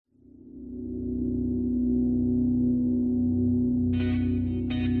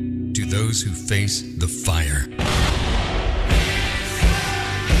those who face the fire.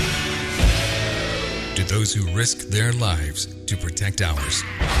 To those who risk their lives to protect ours.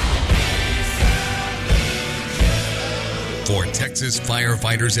 For Texas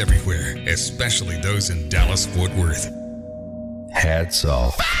firefighters everywhere, especially those in Dallas-Fort Worth. Hats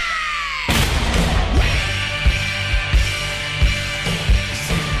off.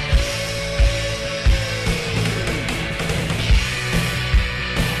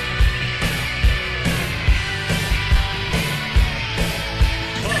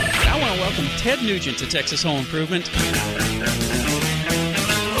 Ted Nugent to Texas Home Improvement.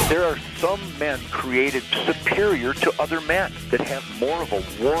 There are some men created superior to other men that have more of a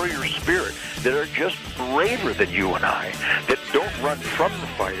warrior spirit, that are just braver than you and I, that don't run from the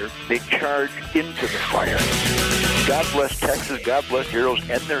fire, they charge into the fire. God bless Texas, God bless heroes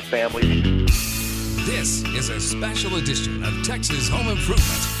and their families. This is a special edition of Texas Home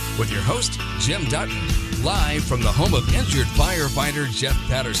Improvement with your host, Jim Dutton. Live from the home of injured firefighter Jeff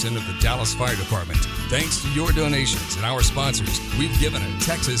Patterson of the Dallas Fire Department. Thanks to your donations and our sponsors, we've given a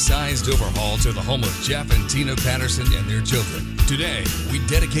Texas-sized overhaul to the home of Jeff and Tina Patterson and their children. Today, we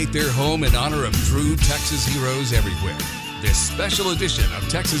dedicate their home in honor of true Texas heroes everywhere. This special edition of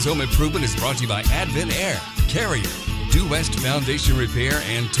Texas Home Improvement is brought to you by Advent Air, Carrier, Due West Foundation Repair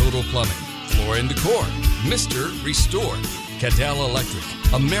and Total Plumbing, Floor & Decor, Mr. Restore, Cadell Electric,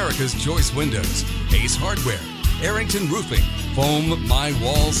 America's Choice Windows, Ace Hardware, Arrington Roofing,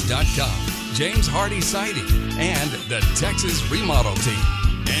 FoamMyWalls.com, James Hardy Siding, and the Texas Remodel Team.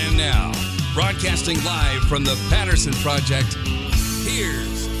 And now, broadcasting live from the Patterson Project,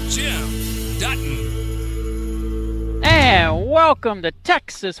 here's Jim Dutton. And welcome to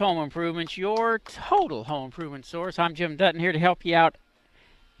Texas Home Improvement, your total home improvement source. I'm Jim Dutton here to help you out,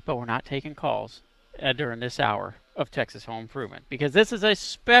 but we're not taking calls during this hour of Texas Home Improvement, because this is a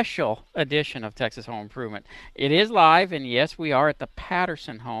special edition of Texas Home Improvement. It is live, and yes, we are at the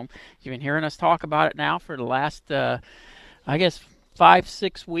Patterson home. You've been hearing us talk about it now for the last,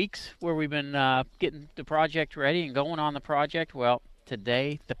 5-6 weeks, where we've been getting the project ready and going on the project. Well,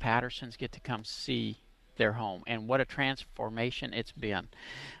 today the Pattersons get to come see their home, and what a transformation it's been.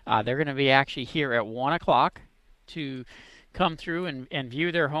 They're going to be actually here at 1 o'clock to come through and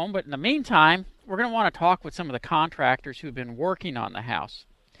view their home. But in the meantime, we're going to want to talk with some of the contractors who've been working on the house.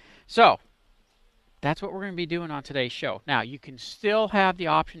 So that's what we're going to be doing on today's show. Now, you can still have the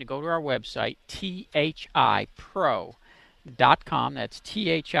option to go to our website, thipro.com. That's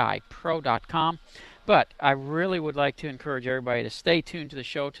thipro.com. But I really would like to encourage everybody to stay tuned to the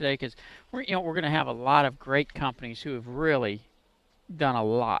show today, because we're going to have a lot of great companies who have really done a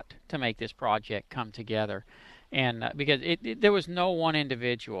lot to make this project come together. And because there was no one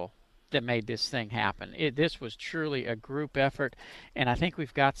individual that made this thing happen. This was truly a group effort, and I think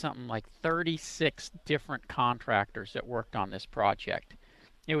we've got something like 36 different contractors that worked on this project.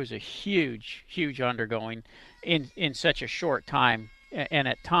 It was a huge, huge undergoing in such a short time, and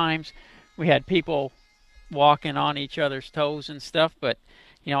at times we had people walking on each other's toes and stuff, but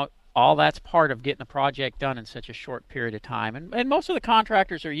all that's part of getting the project done in such a short period of time. And most of the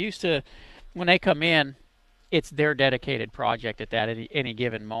contractors are used to, when they come in, it's their dedicated project at any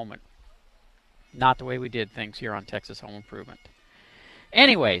given moment. Not the way we did things here on Texas Home Improvement.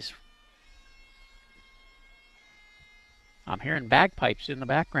 Anyways, I'm hearing bagpipes in the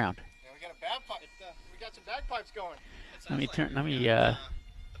background. Yeah, we got a bagpipe. We got some bagpipes going. The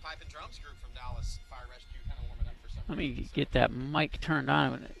pipe and drums group from Dallas Fire Rescue kind of warming up for something. Let me get that mic turned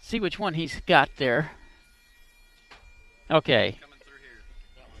on. See which one he's got there. Okay.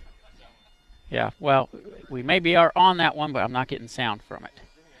 Yeah, well, we maybe are on that one, but I'm not getting sound from it.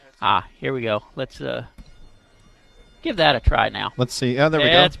 Here we go. Let's give that a try now. Let's see. Oh, there we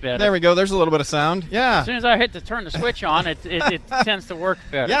go. That's better. There we go. There's a little bit of sound. Yeah. As soon as I hit to turn the switch on, it tends to work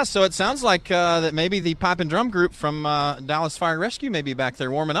better. Yeah, so it sounds like that maybe the pipe and drum group from Dallas Fire Rescue may be back there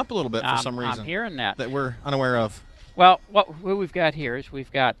warming up a little bit for some reason. I'm hearing that. That we're unaware of. Well, what we've got here is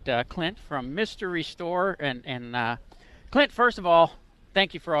we've got Clint from Mr. Restore. And Clint, first of all,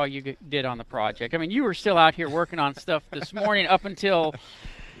 thank you for all you did on the project. I mean, you were still out here working on stuff this morning up until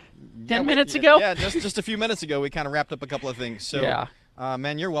 10 minutes ago? Yeah, just a few minutes ago, we kind of wrapped up a couple of things. So, yeah.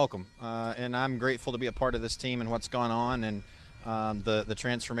 Man, you're welcome. And I'm grateful to be a part of this team and what's gone on, and the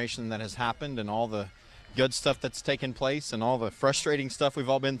transformation that has happened, and all the good stuff that's taken place, and all the frustrating stuff we've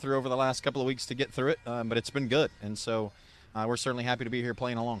all been through over the last couple of weeks to get through it. But it's been good. And so we're certainly happy to be here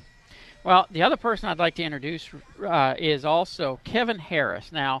playing along. Well, the other person I'd like to introduce is also Kevin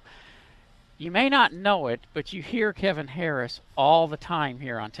Harris. Now, you may not know it, but you hear Kevin Harris all the time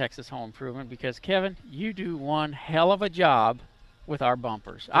here on Texas Home Improvement, because, Kevin, you do one hell of a job with our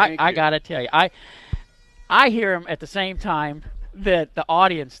bumpers. Thank I you. got to tell you, I hear them at the same time that the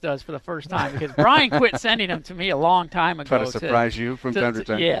audience does for the first time, because Brian quit sending them to me a long time ago. Try to surprise you from time to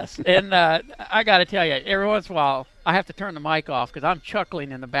time. Yes, and I got to tell you, every once in a while I have to turn the mic off because I'm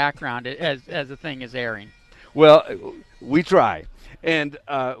chuckling in the background as the thing is airing. Well, we try, and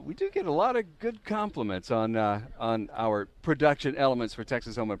we do get a lot of good compliments on our production elements for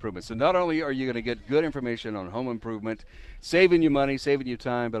Texas Home Improvement. So not only are you going to get good information on home improvement, saving you money, saving you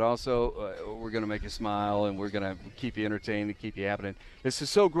time, but also we're going to make you smile, and we're going to keep you entertained and keep you happening. This is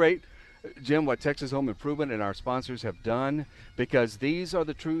so great, Jim, what Texas Home Improvement and our sponsors have done, because these are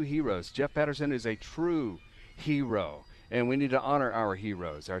the true heroes. Jeff Patterson is a true hero. And we need to honor our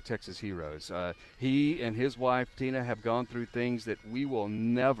heroes, our Texas heroes. He and his wife, Tina, have gone through things that we will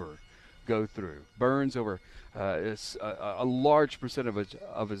never go through. Burns over a large percent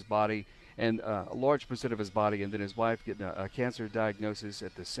of his body, and a large percent of his body, and then his wife getting a cancer diagnosis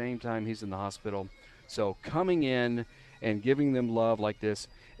at the same time he's in the hospital. So coming in and giving them love like this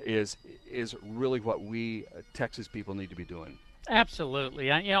is really what we Texas people need to be doing.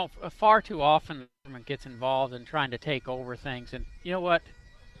 Absolutely. Far too often the government gets involved in trying to take over things, and you know what?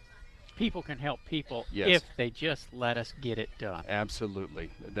 People can help people if they just let us get it done. Absolutely.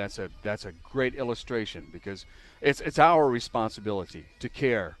 That's a great illustration, because it's our responsibility to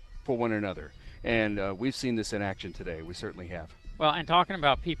care for one another, and we've seen this in action today. We certainly have. Well, and talking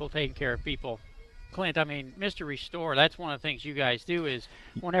about people taking care of people, Clint, I mean, Mr. Restore, that's one of the things you guys do is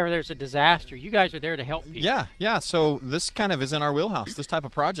whenever there's a disaster, you guys are there to help people. Yeah. So this kind of is in our wheelhouse, this type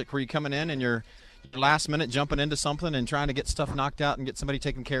of project where you're coming in and you're last minute jumping into something and trying to get stuff knocked out and get somebody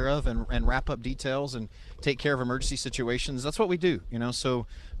taken care of and wrap up details and take care of emergency situations. That's what we do, So,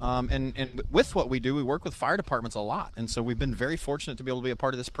 and with what we do, we work with fire departments a lot. And so we've been very fortunate to be able to be a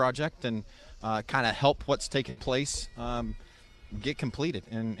part of this project and kind of help what's taking place get completed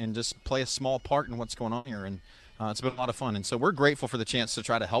and just play a small part in what's going on here. And it's been a lot of fun. And so we're grateful for the chance to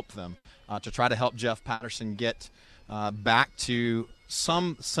try to help them, to try to help Jeff Patterson get back to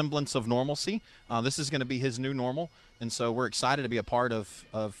some semblance of normalcy. This is going to be his new normal. And so we're excited to be a part of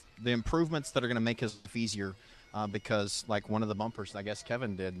the improvements that are going to make his life easier because like one of the bumpers, I guess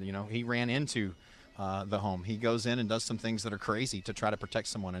Kevin did, he ran into the home. He goes in and does some things that are crazy to try to protect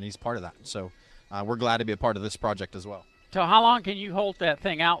someone, and he's part of that. So we're glad to be a part of this project as well. So how long can you hold that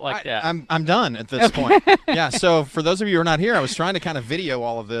thing out like that? I'm done at this point. Yeah, so for those of you who are not here, I was trying to kind of video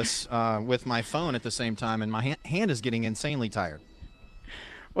all of this with my phone at the same time, and my hand is getting insanely tired.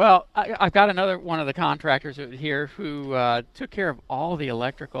 Well, I've got another one of the contractors here who took care of all the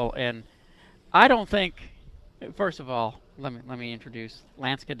electrical, and I don't think, first of all, let me introduce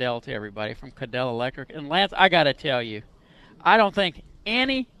Lance Cadell to everybody from Cadell Electric. And Lance, I got to tell you, I don't think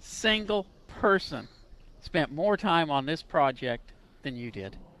any single person spent more time on this project than you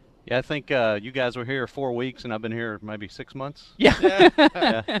did. Yeah, I think you guys were here 4 weeks, and I've been here maybe 6 months. Yeah. Yeah.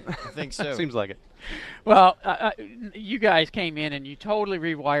 I think so. Seems like it. Well, you guys came in and you totally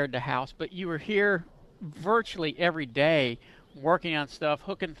rewired the house, but you were here virtually every day working on stuff,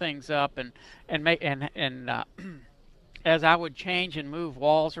 hooking things up, and as I would change and move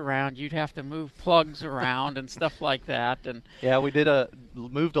walls around, you'd have to move plugs around and stuff like that. And yeah, we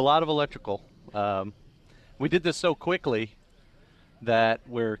moved a lot of electrical. We did this so quickly that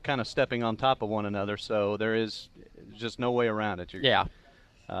we're kind of stepping on top of one another, so there is just no way around it. Yeah.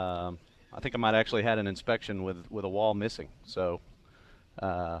 I think I might actually had an inspection with a wall missing, so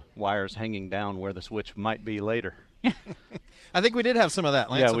wires hanging down where the switch might be later. I think we did have some of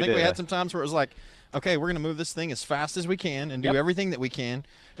that, Lance. Yeah, I think did. we had some times where it was like, okay, we're going to move this thing as fast as we can and do everything that we can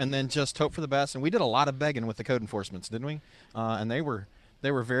and then just hope for the best. And we did a lot of begging with the code enforcements, didn't we? And they were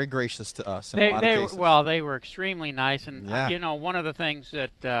very gracious to us in a lot of cases. Well, they were extremely nice. And, yeah. One of the things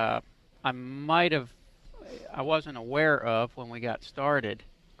that I wasn't aware of when we got started,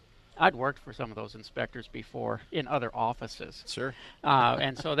 I'd worked for some of those inspectors before in other offices. Sure.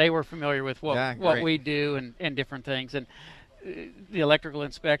 And so they were familiar with what we do and different things. And the electrical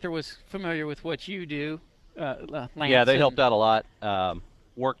inspector was familiar with what you do, Lance. Yeah, they helped out a lot,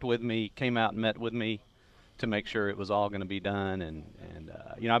 worked with me, came out and met with me to make sure it was all going to be done. And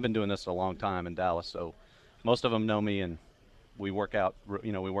I've been doing this a long time in Dallas, so most of them know me, and we work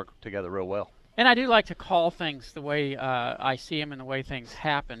together real well. And I do like to call things the way I see them and the way things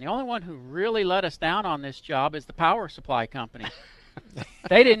happen. The only one who really let us down on this job is the power supply company.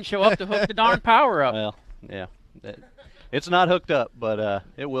 They didn't show up to hook the darn power up. Well, yeah. It's not hooked up, but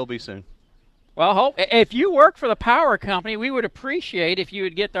it will be soon. Well, if you work for the power company, we would appreciate if you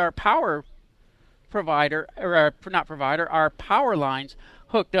would get our power provider, or not provider, our power lines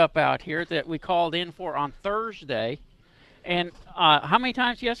hooked up out here that we called in for on Thursday. And how many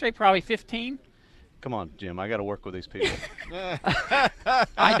times yesterday? Probably 15. Come on, Jim. I got to work with these people.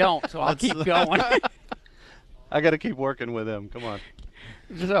 I don't, so I'll keep going. I got to keep working with them. Come on.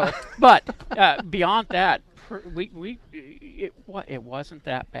 So, but beyond that, it wasn't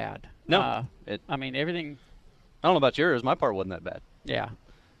that bad. No. I mean, everything. I don't know about yours. My part wasn't that bad. Yeah.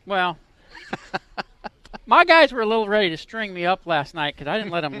 Well, my guys were a little ready to string me up last night because I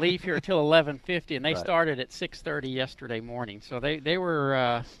didn't let them leave here till 11:50, and they started at 6:30 yesterday morning. So they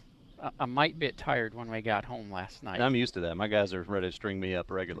were a mite bit tired when we got home last night. I'm used to that. My guys are ready to string me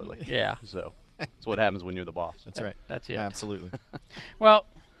up regularly. Yeah. So that's what happens when you're the boss. That's right. That's it. Absolutely. Well,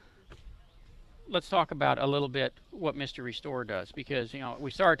 let's talk about a little bit what Mr. Restore does, because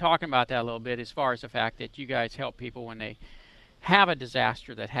we started talking about that a little bit as far as the fact that you guys help people when they have a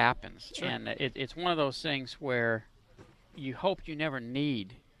disaster that happens. Sure. And it's one of those things where you hope you never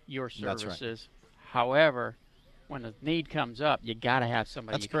need your services. That's right. However, when the need comes up, you got to have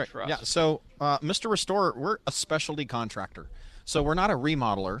somebody That's you correct. can trust. Yeah. So, Mr. Restore, we're a specialty contractor. So we're not a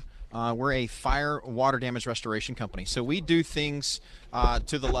remodeler. We're a fire water damage restoration company. So we do things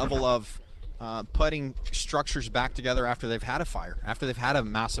to the level of putting structures back together after they've had a fire, after they've had a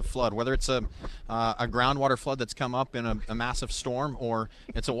massive flood, whether it's a groundwater flood that's come up in a massive storm, or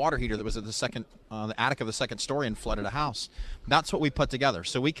it's a water heater that was at the attic of the second story and flooded a house. That's what we put together.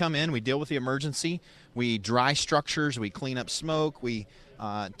 So we come in, we deal with the emergency, we dry structures, we clean up smoke, we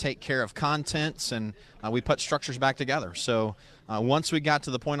take care of contents, and we put structures back together. So once we got to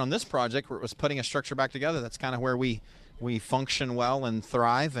the point on this project where it was putting a structure back together, that's kind of where we function well and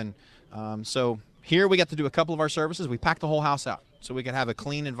thrive. And so here we get to do a couple of our services. We pack the whole house out so we could have a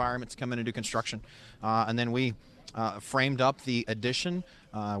clean environment to come in and do construction. And then we framed up the addition.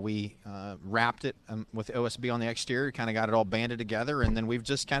 We wrapped it with OSB on the exterior, kind of got it all banded together, and then we've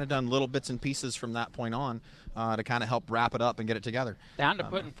just kind of done little bits and pieces from that point on to kind of help wrap it up and get it together. Down to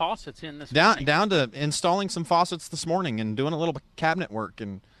putting faucets in this morning. Down to installing some faucets this morning and doing a little cabinet work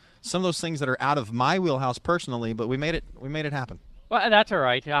and some of those things that are out of my wheelhouse personally, but we made it happen. Well, that's all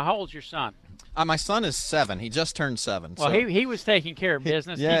right. How old's your son? My son is 7. He just turned 7. Well, so. he was taking care of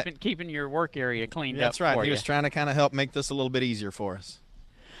business, Yeah. keeping your work area cleaned up. That's right. For He you. was trying to kind of help make this a little bit easier for us.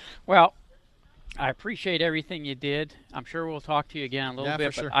 Well, I appreciate everything you did. I'm sure we'll talk to you again a little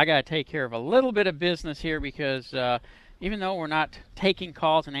bit, for sure. but I got to take care of a little bit of business here because even though we're not taking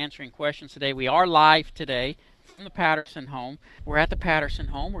calls and answering questions today, we are live today from the Patterson home. We're at the Patterson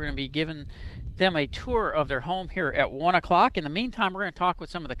home. We're going to be giving them a tour of their home here at 1 o'clock. In the meantime, we're going to talk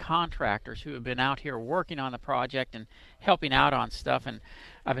with some of the contractors who have been out here working on the project and helping out on stuff. And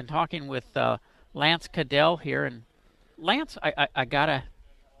I've been talking with Lance Cadell here. And Lance, I got to...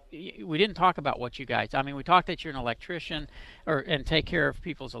 We didn't talk about what you guys... I mean, we talked that you're an electrician and take care of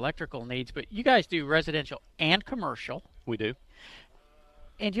people's electrical needs, but you guys do residential and commercial. We do.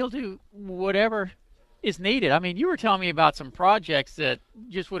 And you'll do whatever is needed. I mean, you were telling me about some projects that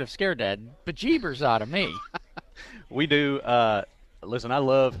just would have scared the bejeebers out of me. We do. Listen, I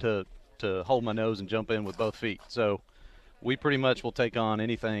love to hold my nose and jump in with both feet. So we pretty much will take on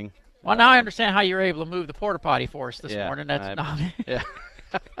anything. Well, now I understand how you were able to move the porta potty for us this Yeah, morning. That's not... Yeah.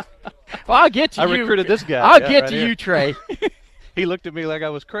 Well, I'll get to I you. recruited this guy. I'll Yeah, get right to here. you, Trey. He looked at me like I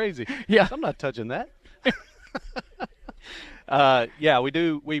was crazy. Yeah. I'm not touching that. Yeah, we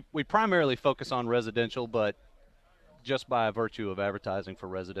do. We primarily focus on residential, but just by virtue of advertising for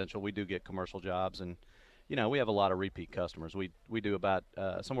residential, we do get commercial jobs, and we have a lot of repeat customers. We do about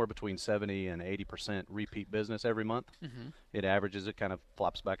somewhere between 70 and 80% repeat business every month. Mm-hmm. It averages. It kind of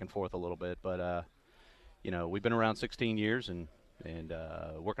flops back and forth a little bit, but we've been around 16 years and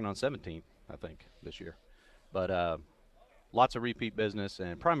working on 17, I think, this year. But lots of repeat business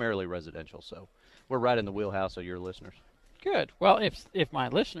and primarily residential. So we're right in the wheelhouse of your listeners. Good. Well, if my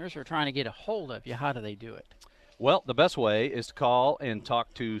listeners are trying to get a hold of you, how do they do it? Well, the best way is to call and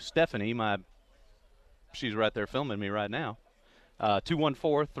talk to Stephanie. She's right there filming me right now.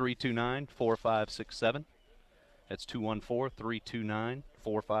 214-329-4567. That's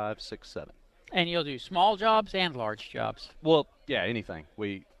 214-329-4567. And you'll do small jobs and large jobs. Well, yeah, anything.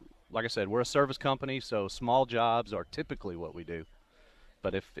 Like I said, we're a service company, so small jobs are typically what we do.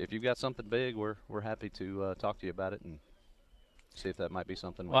 But if you've got something big, we're happy to talk to you about it and see if that might be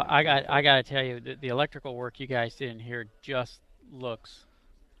something. Well, I got to tell you, the electrical work you guys did in here just looks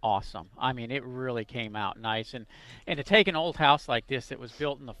awesome. I mean, it really came out nice. And to take an old house like this that was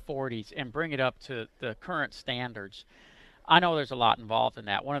built in the 40s and bring it up to the current standards, I know there's a lot involved in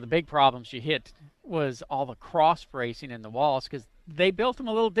that. One of the big problems you hit was all the cross bracing in the walls because they built them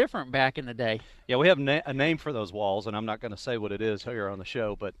a little different back in the day. Yeah, we have a name for those walls, and I'm not going to say what it is here on the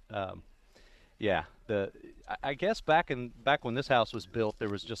show, but yeah, I guess back when this house was built, there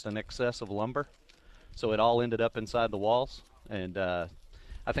was just an excess of lumber, so it all ended up inside the walls. And I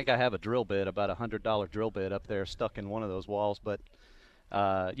think I have a drill bit, about $100 drill bit up there stuck in one of those walls. But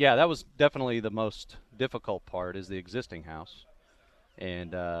yeah, that was definitely the most difficult part, is the existing house.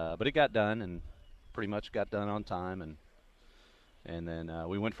 And but it got done, and pretty much got done on time, and then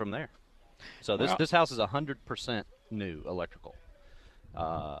we went from there. So this house is 100% new electrical.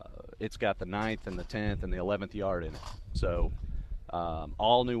 It's got the 9th and the 10th and the 11th yard in it. So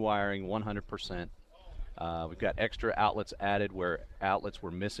all new wiring, 100%. We've got extra outlets added where outlets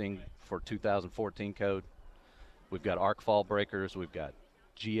were missing for 2014 code. We've got arc fault breakers. We've got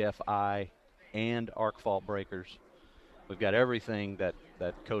GFI and arc fault breakers. We've got everything that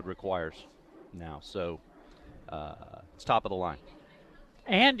code requires now. So it's top of the line.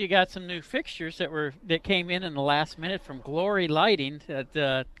 And you got some new fixtures that came in the last minute from Glory Lighting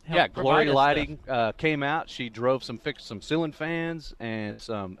that helped Glory provide us Lighting came out. She drove some ceiling fans and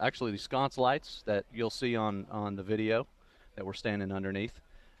some actually the sconce lights that you'll see on the video that we're standing underneath.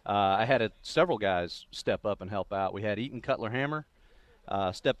 I had several guys step up and help out. We had Eaton Cutler Hammer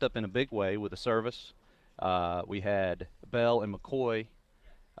stepped up in a big way with a service. We had Bell and McCoy,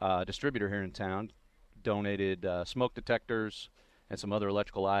 distributor here in town, donated smoke detectors and some other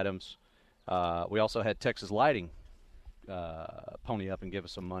electrical items. We also had Texas Lighting pony up and give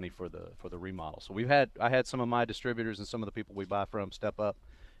us some money for the remodel. So I had some of my distributors and some of the people we buy from step up,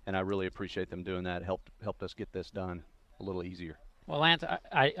 and I really appreciate them doing that. It helped us get this done a little easier. Well, Lance,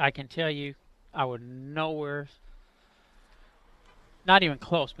 I can tell you, I would nowhere, not even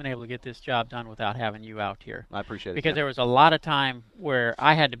close, been able to get this job done without having you out here. I appreciate it. Because there was a lot of time where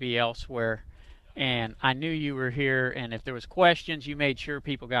I had to be elsewhere, and I knew you were here, and if there was questions, you made sure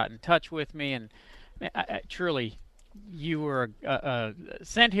people got in touch with me, and truly, you were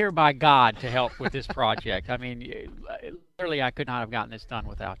sent here by God to help with this project. I mean, literally, I could not have gotten this done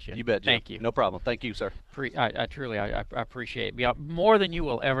without you. You bet, Jim. Thank you. No problem. Thank you, sir. I truly appreciate it. More than you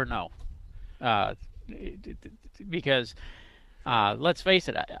will ever know. Because, let's face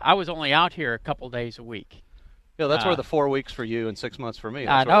it, I was only out here a couple days a week. Yeah, that's where the 4 weeks for you and 6 months for me.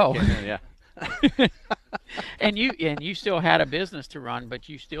 I That's know. where it came in, yeah. and you still had a business to run, but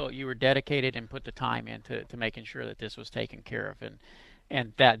you were dedicated and put the time into making sure that this was taken care of,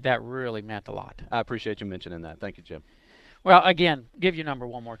 and that really meant a lot. I appreciate you mentioning that. Thank you, Jim. Well, again, give your number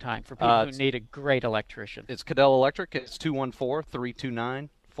one more time for people who need a great electrician. It's Cadell Electric. It's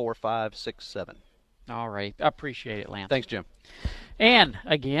 214-329-4567. All right. I appreciate it, Lance. Thanks, Jim. And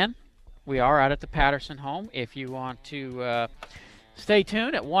again, we are out at the Patterson home. If you want to stay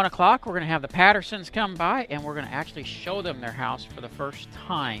tuned, at 1 o'clock, we're going to have the Pattersons come by, and we're going to actually show them their house for the first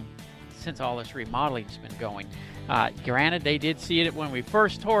time since all this remodeling's been going. Granted, they did see it when we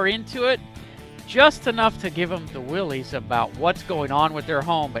first tore into it, just enough to give them the willies about what's going on with their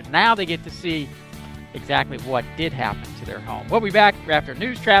home, but now they get to see exactly what did happen to their home. We'll be back after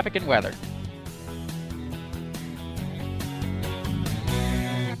news, traffic, and weather.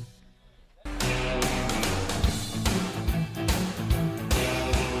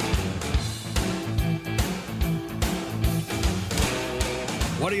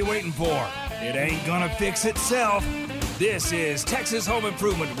 What are you waiting for? It ain't gonna fix itself. This is Texas Home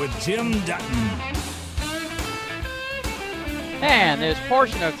Improvement with Jim Dutton. And this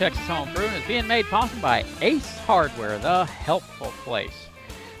portion of Texas Home Improvement is being made possible by Ace Hardware, the helpful place.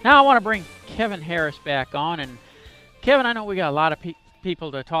 Now I want to bring Kevin Harris back on. And Kevin, I know we got a lot of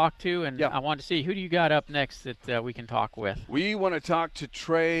people to talk to, and I want to see, who do you got up next that we can talk with? We want to talk to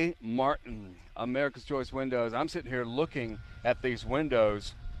Trey Martin, America's Choice Windows. I'm sitting here looking at these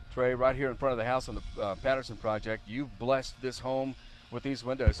windows, Trey, right here in front of the house on the Patterson project. You've blessed this home with these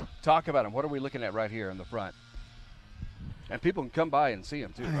windows. Talk about them. What are we looking at right here in the front? And people can come by and see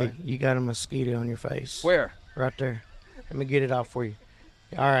them too, right? Hey, you got a mosquito on your face. Where? Right there. Let me get it off for you.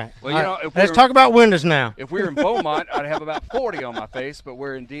 All right. Well, All you right. know, Let's talk about windows now. If we were in Beaumont, I'd have about 40 on my face, but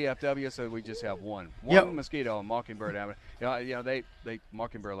we're in DFW, so we just have one mosquito on Mockingbird Avenue. You know, they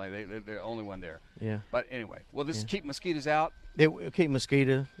Mockingbird Lane, they're the only one there. Yeah. But anyway, will this keep mosquitoes out? It will keep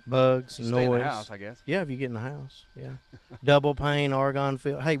mosquito, bugs, Stay noise. in the house, I guess. Yeah, if you get in the house. Yeah. Double pane, argon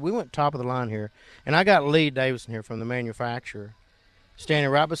fill. Hey, we went top of the line here, and I got Lee Davison here from the manufacturer standing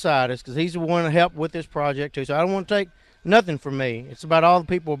right beside us because he's the one that helped with this project too. So I don't want to take nothing from me. It's about all the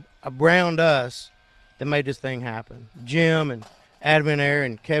people around us that made this thing happen. Jim and Adam and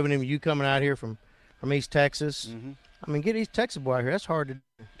Aaron and Kevin and you coming out here from East Texas. Mm-hmm. I mean, get East Texas boy out here. That's hard to do.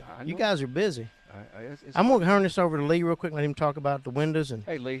 You guys are busy. It's I'm going to turn this over to Lee real quick and let him talk about the windows and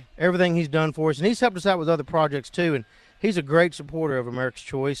Hey, Lee. everything he's done for us. And he's helped us out with other projects too. And he's a great supporter of America's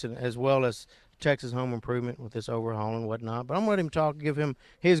Choice and as well as Texas Home Improvement with this overhaul and whatnot. But I'm going to let him talk, give him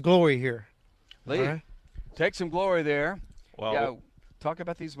his glory here. Lee, All right? take some glory there. Well, yeah, talk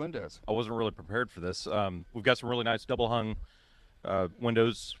about these windows. I wasn't really prepared for this. We've got some really nice double hung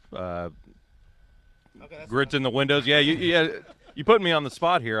windows, grids in the windows. Yeah, you put me on the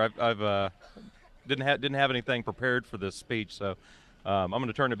spot here. I've didn't have anything prepared for this speech, so I'm going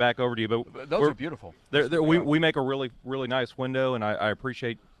to turn it back over to you. But Those are beautiful. We make a really nice window, and I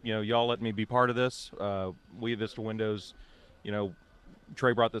appreciate y'all letting me be part of this. We at Vista Windows,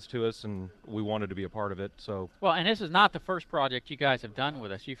 Trey brought this to us, and we wanted to be a part of it. So Well, and this is not the first project you guys have done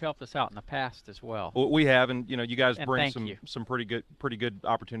with us. You've helped us out in the past as well. we have, and you guys And bring thank you. some pretty good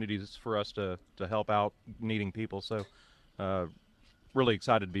opportunities for us to help out needing people. So really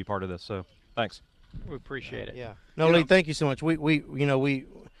excited to be part of this. So thanks. We appreciate it. Yeah. No, Lee, thank you so much. We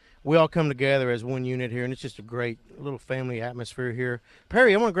all come together as one unit here, and it's just a great little family atmosphere here.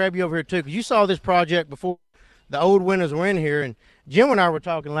 Perry, I want to grab you over here too, because you saw this project before the old windows were in here, and Jim and I were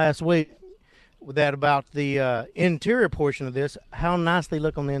talking last week about the interior portion of this, how nice they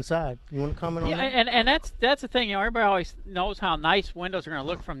look on the inside. You want to comment on Yeah, that? and that's the thing. Everybody always knows how nice windows are going to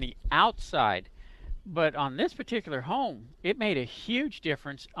look from the outside, but on this particular home, it made a huge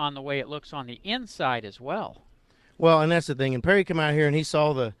difference on the way it looks on the inside as well. Well, and that's the thing. And Perry came out here and he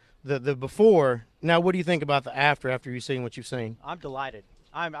saw the before. Now, what do you think about the after you've seen what you've seen? I'm delighted.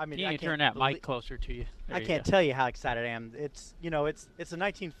 I mean, You I need to can't turn that belie- mic closer to you. There I you can't go. tell you how excited I am. It's a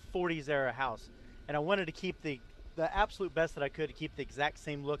 1940s era house, and I wanted to keep the absolute best that I could to keep the exact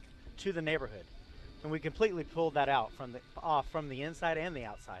same look to the neighborhood, and we completely pulled that out from the inside and the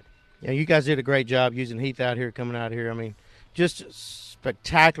outside. Yeah, you guys did a great job using Heath out here, coming out here. I mean, just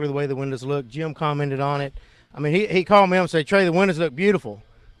spectacular the way the windows look. Jim commented on it. I mean, he called me up and said, Trey, the windows look beautiful.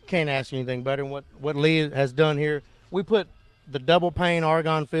 Can't ask you anything better than what Lee has done here. We put the double pane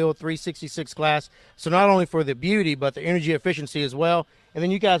argon filled 366 glass, so not only for the beauty but the energy efficiency as well. And then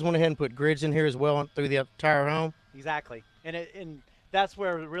you guys went ahead and put grids in here as well through the entire home. Exactly, and that's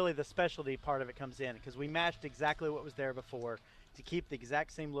where really the specialty part of it comes in, because we matched exactly what was there before to keep the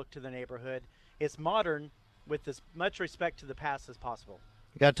exact same look to the neighborhood. It's modern with as much respect to the past as possible.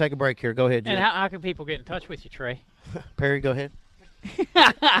 You got to take a break here. Go ahead, Jim. And how can people get in touch with you, Trey? Perry, go ahead.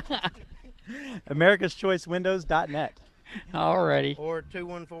 AmericasChoiceWindows.net. Alrighty. Or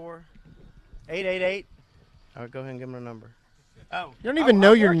 214. 888. All right, go ahead and give him a number. Oh, You don't even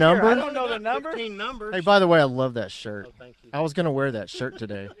know your number? I don't know the number. 15 numbers. Hey, by the way, I love that shirt. Oh, thank you. I was going to wear that shirt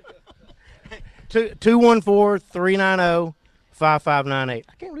today. 214-390-5598. I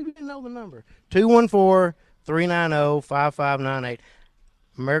can't believe you didn't know the number. 214-390-5598.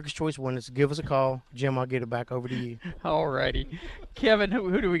 America's Choice Windows. Give us a call. Jim, I'll get it back over to you. Alrighty. Kevin,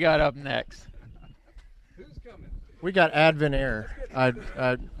 who do we got up next? We got Advent Air. I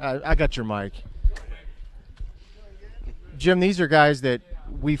got your mic. Jim, these are guys that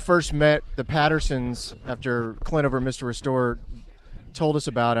we first met, the Pattersons, after Clint over Mr. Restore told us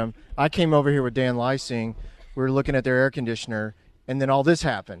about them. I came over here with Dan Lysing. We were looking at their air conditioner, and then all this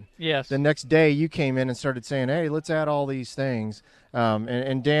happened. Yes. The next day, you came in and started saying, hey, let's add all these things.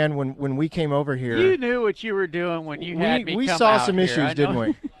 And Dan, when we came over here, You knew what you were doing when you had me we come saw out some here, issues, I know. didn't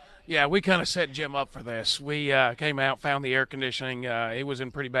we? Yeah, we kind of set Jim up for this. We came out, found the air conditioning. It was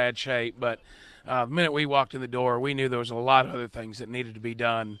in pretty bad shape, but the minute we walked in the door, we knew there was a lot of other things that needed to be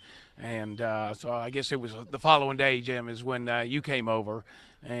done. And so I guess it was the following day, Jim, is when you came over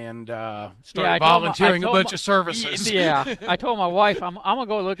and started volunteering a bunch of services. Yeah, I told my wife, I'm going to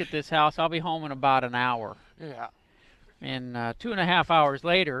go look at this house. I'll be home in about an hour. Yeah. And 2.5 hours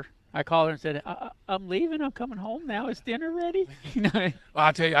later, I called her and said, I'm leaving. I'm coming home now. Is dinner ready? You know. Well,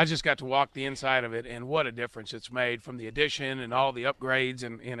 I tell you, I just got to walk the inside of it, and what a difference it's made from the addition and all the upgrades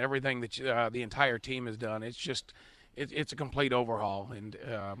and everything that the entire team has done. It's just, it's a complete overhaul, and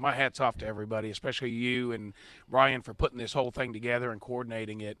my hat's off to everybody, especially you and Brian for putting this whole thing together and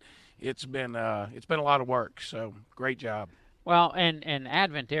coordinating it. It's been a lot of work, so great job. Well, and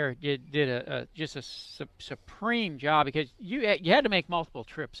Advent Air did just a supreme job, because you had to make multiple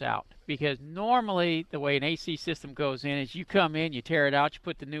trips out, because normally the way an AC system goes in is you come in, you tear it out, you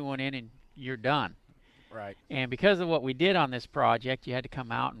put the new one in, and you're done. Right. And because of what we did on this project, you had to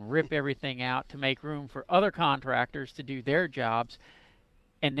come out and rip everything out to make room for other contractors to do their jobs,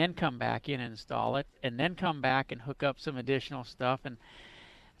 and then come back in and install it, and then come back and hook up some additional stuff. And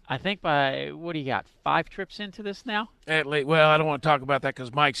I think by, what do you got, 5 trips into this now? At least, well, I don't want to talk about that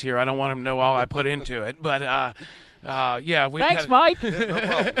because Mike's here. I don't want him to know all I put into it. But, yeah. Thanks, Mike.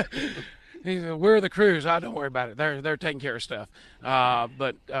 he said, "Where are the crews?" "I don't worry about it. They're taking care of stuff."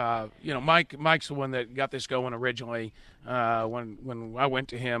 But Mike's the one that got this going originally. When I went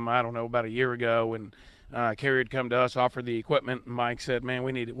to him, I don't know, about a year ago, and Kerry had come to us, offered the equipment, and Mike said, "Man,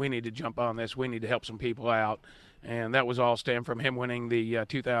 we need to jump on this. We need to help some people out." And that was all stemmed from him winning the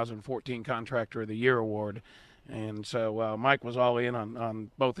 2014 Contractor of the Year award. And so Mike was all in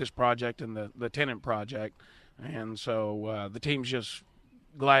on both this project and the Tennant project. And so the team's just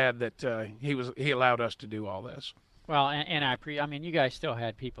glad that he allowed us to do all this. Well, and I mean, you guys still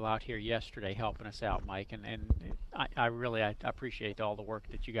had people out here yesterday helping us out, Mike, and I really appreciate all the work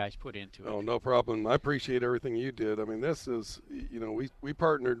that you guys put into it. Oh, no problem. I appreciate everything you did. I mean, this is, we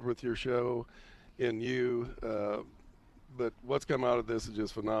partnered with your show and you, but what's come out of this is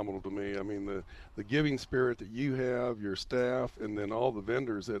just phenomenal to me. I mean, the giving spirit that you have, your staff, and then all the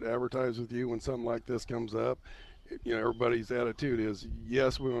vendors that advertise with you when something like this comes up. Everybody's attitude is,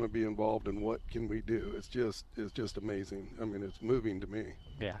 yes, we want to be involved, and what can we do? It's just amazing. I mean, it's moving to me.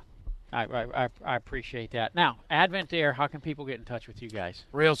 Yeah, I appreciate that. Now, Advent Air, how can people get in touch with you guys?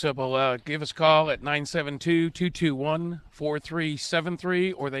 Real simple. Give us a call at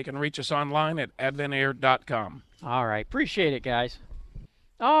 972-221-4373, or they can reach us online at adventair.com. All right, appreciate it, guys.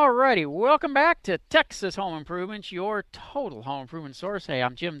 All righty, welcome back to Texas Home Improvements, your total home improvement source. Hey,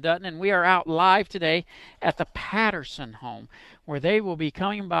 I'm Jim Dutton, and we are out live today at the Patterson home, where they will be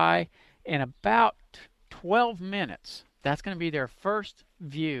coming by in about 12 minutes. That's going to be their first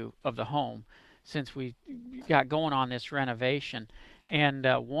view of the home since we got going on this renovation. And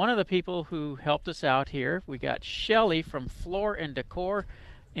one of the people who helped us out here, we got Shelly from Floor and Decor.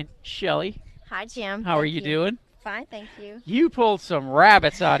 And Shelly. Hi, Jim. How are you doing? Fine, thank you. You pulled some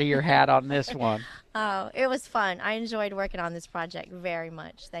rabbits out of your hat on this one. Oh, it was fun. I enjoyed working on this project very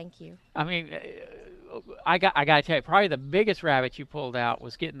much. Thank you. I mean, I got to tell you, probably the biggest rabbit you pulled out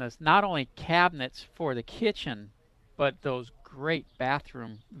was getting us not only cabinets for the kitchen, but those great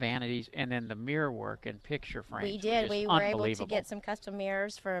bathroom vanities and then the mirror work and picture frames. We did. We were able to get some custom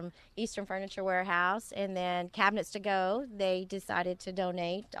mirrors from Eastern Furniture Warehouse, and then cabinets to go. They decided to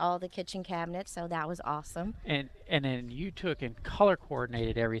donate all the kitchen cabinets, so that was awesome. And then you took and color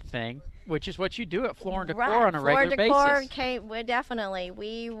coordinated everything, which is what you do at Floor and Decor right. on a regular basis. Floor Decor came, definitely.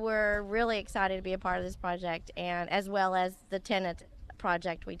 We were really excited to be a part of this project, and as well as the Tennant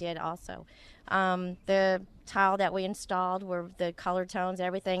project we did also. The tile that we installed were the color tones,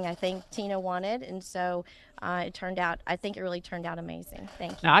 everything I think Tina wanted, and so it turned out, I think it really turned out amazing.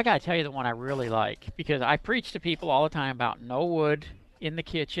 Thank you. Now I got to tell you the one I really like, because I preach to people all the time about no wood in the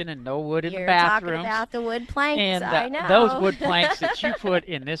kitchen and no wood in the bathroom. You're talking about the wood planks, and I know. Those wood planks that you put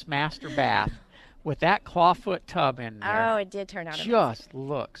in this master bath with that clawfoot tub in there. Oh, it did turn out amazing. Just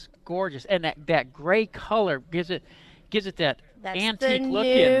looks gorgeous, and that gray color gives it that antique look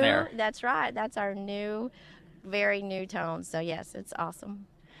in there. That's right. That's our very new tone. So yes, it's awesome.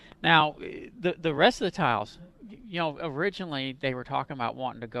 Now, the rest of the tiles, originally they were talking about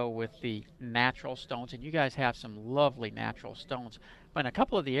wanting to go with the natural stones, and you guys have some lovely natural stones. But in a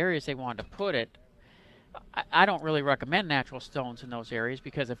couple of the areas they wanted to put it, I don't really recommend natural stones in those areas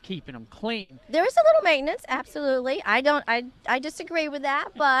because of keeping them clean. There is a little maintenance, absolutely. I disagree with that,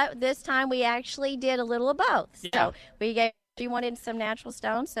 but this time we actually did a little of both. Yeah. So she wanted some natural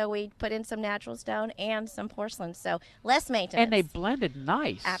stone, so we put in some natural stone and some porcelain, so less maintenance. And they blended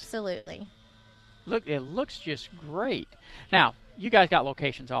nice. Absolutely. Look, it looks just great. Now, you guys got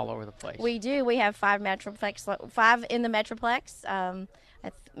locations all over the place. We do. We have 5 in the Metroplex.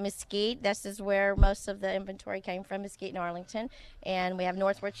 At Mesquite, this is where most of the inventory came from, Mesquite and Arlington. And we have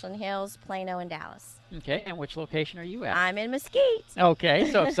North Richland Hills, Plano, and Dallas. Okay, and which location are you at? I'm in Mesquite. Okay,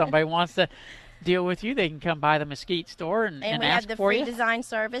 so if somebody wants to deal with you, they can come by the Mesquite store and we ask have the for free you. design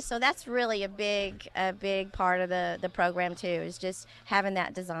service, so that's really a big part of the program too, is just having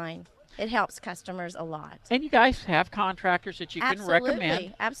that design. It helps customers a lot. And you guys have contractors that you can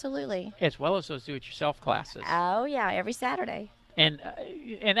recommend. Absolutely. As well as those do-it-yourself classes. Oh, yeah, every Saturday. And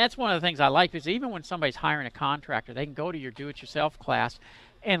that's one of the things I like, because even when somebody's hiring a contractor, they can go to your do-it-yourself class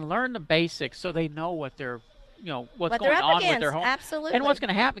and learn the basics so they know what they're, what's going on with their home. Absolutely. And what's going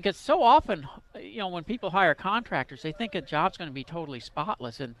to happen, because so often, when people hire contractors, they think a job's going to be totally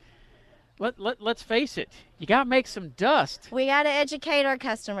spotless. And let's face it, you got to make some dust. We got to educate our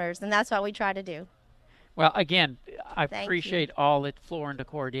customers, and that's what we try to do. Well, again, I Thank appreciate you. all that Floor and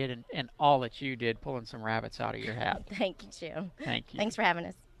Decor did and all that you did, pulling some rabbits out of your hat. Thank you, Jim. Thank you. Thanks for having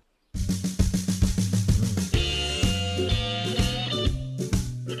us.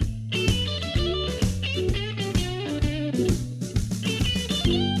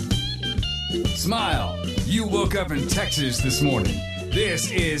 Smile. You woke up in Texas this morning.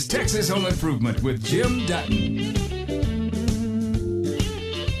 This is Texas Home Improvement with Jim Dutton.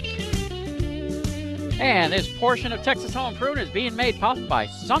 And this portion of Texas Home Improvement is being made possible by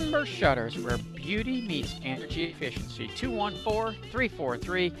Sunburst Shutters, where beauty meets energy efficiency.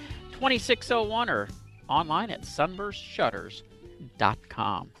 214-343-2601 or online at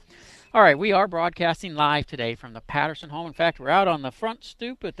sunburstshutters.com. All right, we are broadcasting live today from the Patterson home. In fact, we're out on the front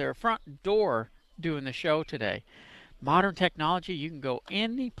stoop at their front door doing the show today. Modern technology, you can go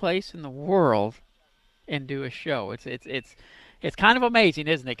any place in the world and do a show. It's kind of amazing,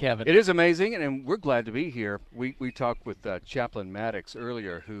 isn't it, Kevin? It is amazing, and we're glad to be here. We talked with Chaplain Maddox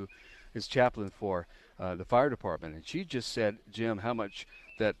earlier, who is chaplain for the fire department, and she just said, Jim, how much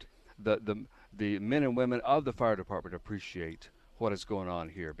that the men and women of the fire department appreciate what is going on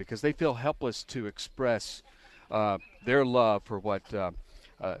here, because they feel helpless to express their love for what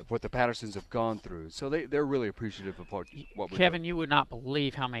the Pattersons have gone through. So they're really appreciative of what we're Kevin, doing. you would not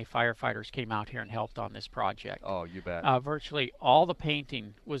believe how many firefighters came out here and helped on this project. Oh, you bet. Virtually all the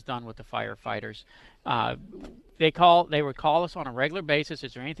painting was done with the firefighters. They would call us on a regular basis.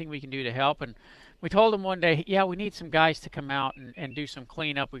 Is there anything we can do to help? And we told them one day, yeah, we need some guys to come out and do some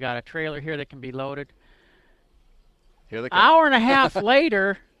cleanup. We got a trailer here that can be loaded. Here they come. Hour and a half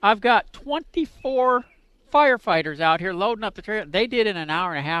later, I've got 24 firefighters out here loading up the trailer. They did in an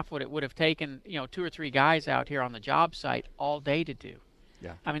hour and a half what it would have taken, 2 or 3 guys out here on the job site all day to do.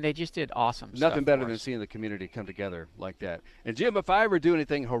 Yeah. I mean, they just did awesome stuff. Nothing better for than us. seeing the community come together like that. And Jim, if I ever do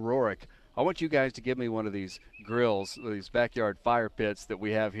anything heroic, I want you guys to give me one of these grills, these backyard fire pits that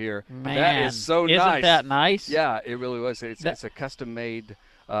we have here. Man, that is so nice. Isn't that nice? Yeah, it really was. It's a custom-made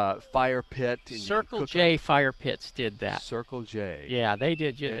fire pit. Circle J Fire Pits did that. Circle J. Yeah, they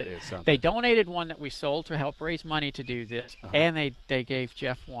did. It is something. They donated one that we sold to help raise money to do this, and they gave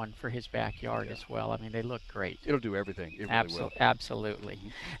Jeff one for his backyard as well. I mean, they look great. It'll do everything. It really will. Absolutely.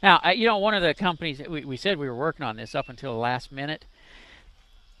 Now, one of the companies, we said we were working on this up until the last minute.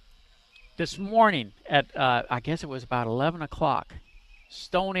 This morning at, I guess it was about 11 o'clock,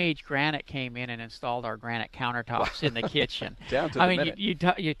 Stone Age Granite came in and installed our granite countertops in the kitchen. Down to the minute.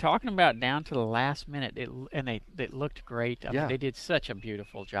 You're talking about down to the last minute, and they looked great. I mean, they did such a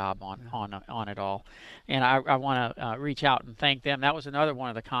beautiful job on it all. And I want to reach out and thank them. That was another one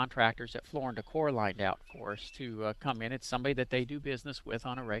of the contractors that Floor and Decor lined out for us to come in. It's somebody that they do business with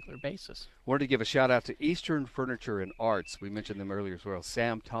on a regular basis. Wanted to give a shout out to Eastern Furniture and Arts. We mentioned them earlier as well.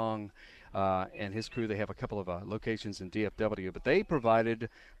 Sam Tong and his crew. They have a couple of locations in DFW, but they provided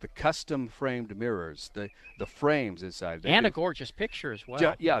the custom framed mirrors, the frames inside. And a gorgeous picture as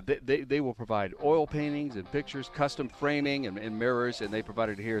well. Yeah, they will provide oil paintings and pictures, custom framing and mirrors, and they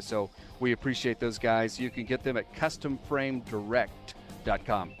provided it here. So we appreciate those guys. You can get them at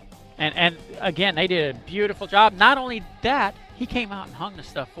customframedirect.com. And again, they did a beautiful job. Not only that, he came out and hung the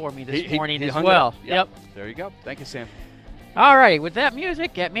stuff for me this morning as well. Yep. There you go. Thank you, Sam. All right, with that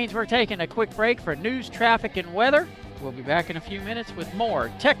music, that means we're taking a quick break for news, traffic, and weather. We'll be back in a few minutes with more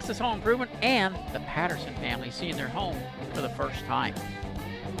Texas Home Improvement and the Patterson family seeing their home for the first time.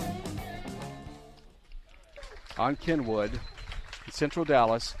 On Kenwood, Central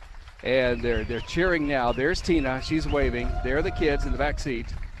Dallas, and they're cheering now. There's Tina. She's waving. There are the kids in the back seat.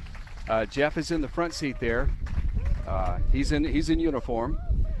 Jeff is in the front seat there. He's in uniform,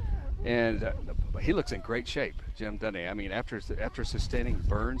 and he looks in great shape, Jim, doesn't he? I mean, after sustaining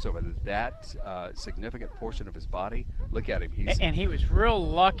burns over that significant portion of his body, look at him. And he was real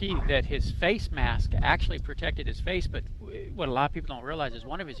lucky that his face mask actually protected his face, but what a lot of people don't realize is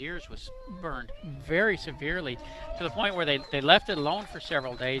one of his ears was burned very severely to the point where they left it alone for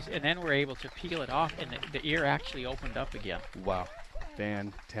several days and then were able to peel it off, and the ear actually opened up again. Wow.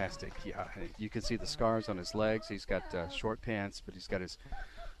 Fantastic. Yeah, you can see the scars on his legs. He's got short pants, but he's got his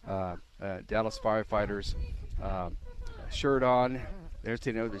Dallas Firefighters shirt on. There's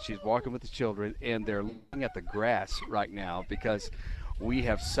to know that she's walking with the children, and they're looking at the grass right now because we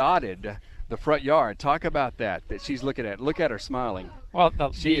have sodded the front yard. Talk about that she's looking at. Look at her smiling. Well,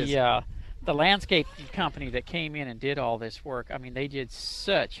 the landscape company that came in and did all this work, I mean, they did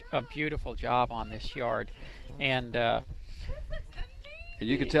such a beautiful job on this yard. And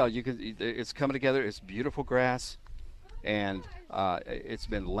you can tell, it's coming together. It's beautiful grass, and it's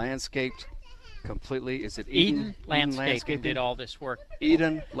been landscaped completely. Is it Eden Landscaping did all this work.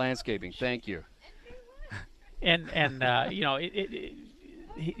 Eden Landscaping, thank you. And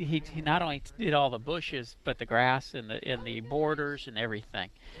he not only did all the bushes, but the grass and the borders and everything.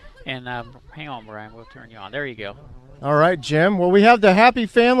 And hang on, Brian, we'll turn you on. There you go. All right, Jim. Well, we have the happy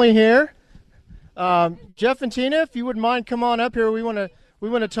family here. Jeff and Tina, if you wouldn't mind, come on up here. We want we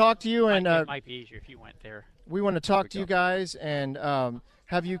want to talk to you, and it might be easier if you went there. we want to talk to you guys and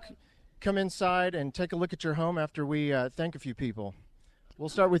have you come inside and take a look at your home after we thank a few people. We'll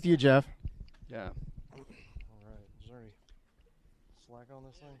start with you, Jeff. Yeah. All right. Is there any slack on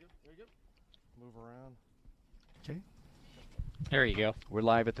this thing? There you go. Move around. Okay. There you go. We're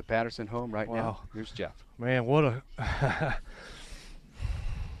live at the Patterson home right Wow. now. Here's Jeff. Man, what a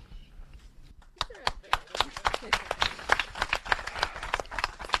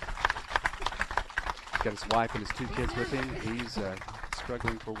He's got his wife and his 2 kids with him. He's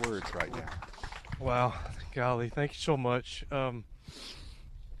struggling for words right now. wow. Golly, thank you so much.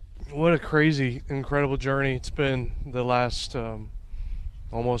 What a crazy, incredible journey it's been the last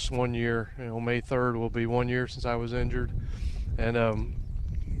almost 1 year. May 3rd will be 1 year since I was injured, and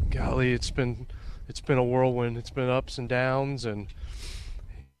golly, it's been a whirlwind. It's been ups and downs, and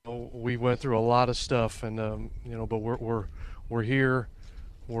we went through a lot of stuff, and but we're here.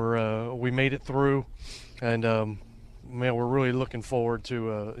 We made it through, and man, we're really looking forward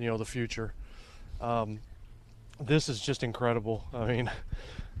to the future. This is just incredible. I mean,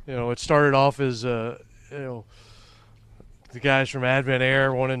 it started off as the guys from Advent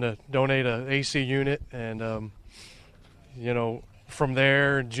Air wanting to donate a AC unit, and from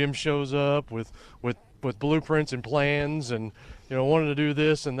there Jim shows up with blueprints and plans, and wanted to do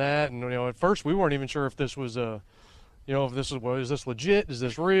this and that, and at first we weren't even sure if this was if this is this legit, is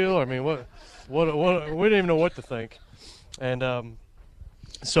this real? I mean, what we didn't even know what to think, and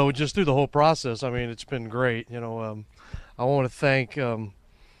so just through the whole process, I mean, it's been great. I want to thank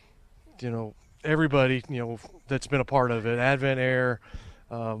everybody that's been a part of it. Advent Air,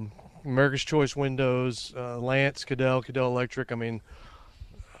 America's Choice Windows, Lance, Cadell Electric. I mean,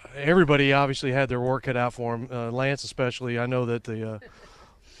 everybody obviously had their work cut out for them. Lance especially. I know that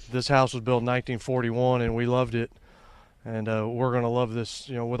this house was built in 1941, and we loved it. And we're going to love this,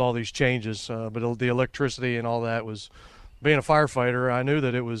 with all these changes. But the electricity and all that was, being a firefighter, I knew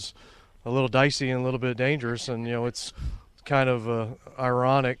that it was a little dicey and a little bit dangerous. And, it's kind of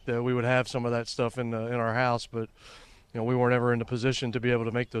ironic that we would have some of that stuff in our house. But, we weren't ever in the position to be able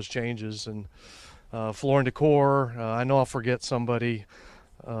to make those changes. And Floor and Decor, I know I'll forget somebody.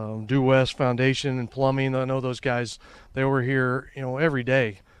 Due West Foundation and Plumbing, I know those guys, they were here, every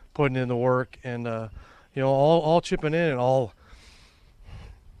day putting in the work. And, all chipping in and all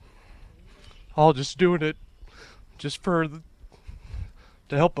just doing it just to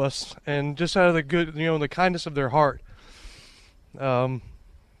help us, and just out of the good, the kindness of their heart. I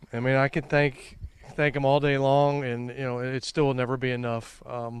mean, I can thank them all day long, and it still will never be enough.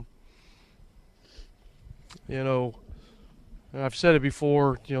 I've said it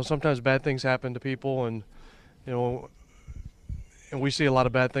before. Sometimes bad things happen to people, and and we see a lot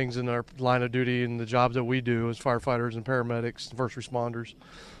of bad things in our line of duty and the jobs that we do as firefighters and paramedics and first responders.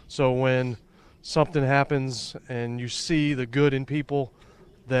 So when something happens and you see the good in people,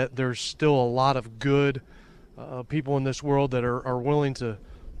 that there's still a lot of good people in this world that are willing to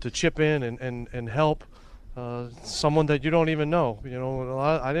chip in and help someone that you don't even know.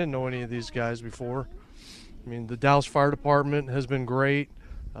 I didn't know any of these guys before. I mean, the Dallas Fire Department has been great.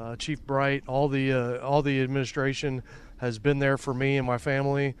 Chief Bright, all the administration has been there for me and my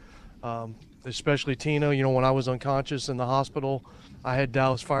family, especially Tina. When I was unconscious in the hospital, I had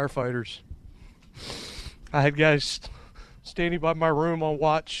Dallas firefighters. I had guys standing by my room on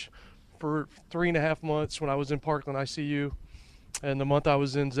watch for 3.5 months when I was in Parkland ICU, and the month I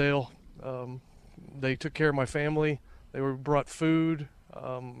was in Zale. They took care of my family. They brought food,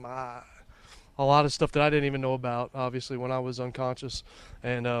 a lot of stuff that I didn't even know about, obviously, when I was unconscious.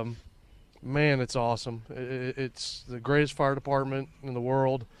 And man, it's awesome. It's the greatest fire department in the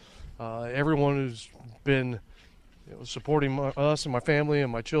world. Everyone who's been supporting us and my family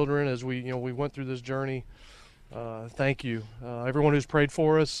and my children as we went through this journey, thank you. Everyone who's prayed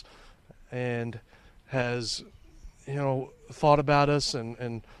for us and has thought about us,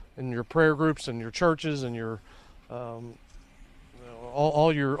 and your prayer groups and your churches and your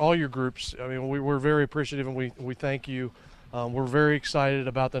all your groups. I mean, we're very appreciative, and we thank you. We're very excited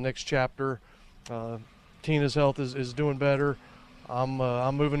about the next chapter. Tina's health is doing better.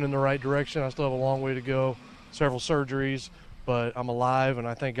 I'm moving in the right direction. I still have a long way to go, several surgeries, but I'm alive, and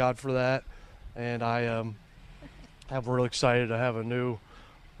I thank God for that. And I'm really excited to have a new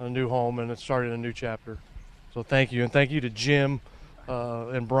home, and it's starting a new chapter. So thank you, and thank you to Jim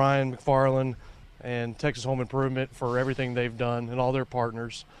and Brian McFarland and Texas Home Improvement for everything they've done, and all their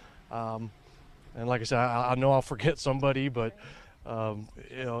partners. And like I said, I know I'll forget somebody, but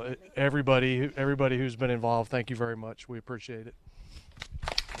everybody who's been involved, thank you very much. We appreciate it.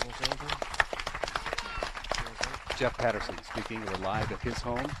 Jeff Patterson speaking. We're live at his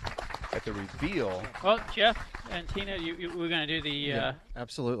home at the reveal. Well, Jeff and Tina, we're going to do the.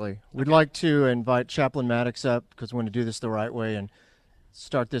 Absolutely. We'd like to invite Chaplain Maddox up because we want to do this the right way and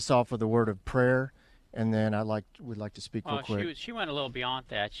start this off with a word of prayer. And then we'd like to speak real quick. She went a little beyond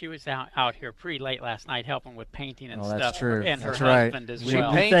that. She was out here pretty late last night helping with painting and stuff. That's true. And her that's right. husband as She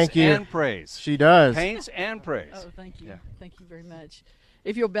well. paints Thank you. and prays. She does. Paints and prays. Oh, thank you. Yeah. Thank you very much.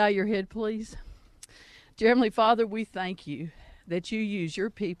 If you'll bow your head, please. Dear Heavenly Father, we thank you that you use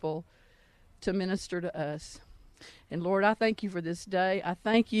your people to minister to us. And Lord, I thank you for this day. I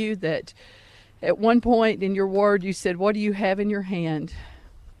thank you that at one point in your word you said, what do you have in your hand?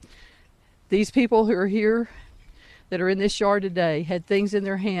 These people who are here that are in this yard today had things in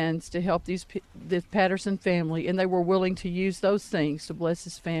their hands to help this Patterson family, and they were willing to use those things to bless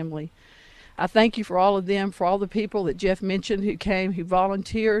this family. I thank you for all of them, for all the people that Jeff mentioned who came, who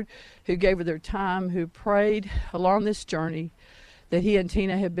volunteered, who gave of their time, who prayed along this journey that he and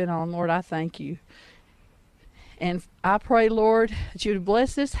Tina have been on. Lord, I thank you. And I pray, Lord, that you would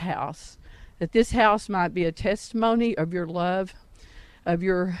bless this house, that this house might be a testimony of your love, of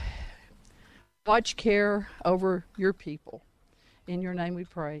your watch care over your people. In your name we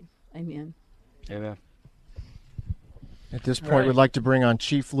pray. Amen. Amen. At this point, we'd like to bring on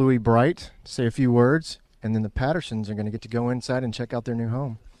Chief Louis Bright to say a few words, and then the Pattersons are going to get to go inside and check out their new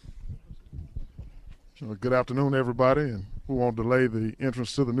home. Good afternoon, everybody, and we won't delay the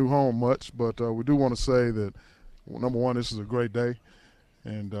entrance to the new home much, but we do want to say that, number one, this is a great day,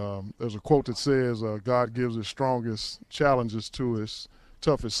 and there's a quote that says, God gives his strongest challenges to his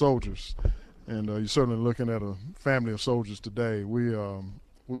toughest soldiers, and you're certainly looking at a family of soldiers today. We've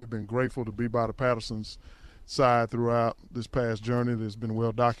been grateful to be by the Pattersons' side throughout this past journey that's been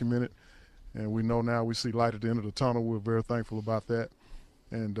well documented, and we know now we see light at the end of the tunnel. We're very thankful about that,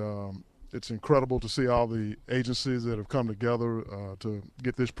 and it's incredible to see all the agencies that have come together to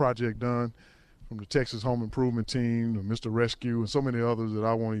get this project done, from the Texas Home Improvement Team to Mr. Rescue and so many others that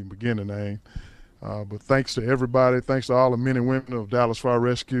I won't even begin to name. But thanks to everybody, thanks to all the men and women of Dallas Fire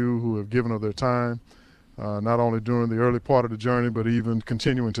Rescue who have given of their time, not only during the early part of the journey, but even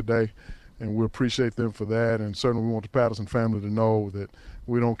continuing today. And we appreciate them for that. And certainly we want the Patterson family to know that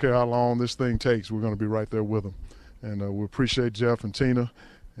we don't care how long this thing takes, we're going to be right there with them. And we appreciate Jeff and Tina,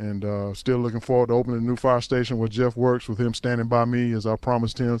 and still looking forward to opening a new fire station where Jeff works, with him standing by me as I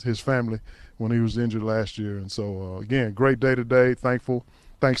promised him, his family, when he was injured last year. And so, again, great day today, thankful.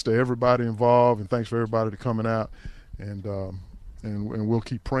 Thanks to everybody involved, and thanks for everybody coming out. And we'll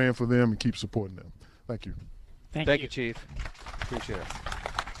keep praying for them and keep supporting them. Thank you. Thank you, Chief. Appreciate it.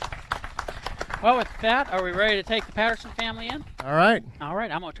 Well, with that, are we ready to take the Patterson family in? All right. All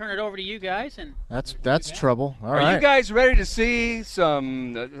right, I'm going to turn it over to you guys. And That's trouble. All right. Are you guys ready to see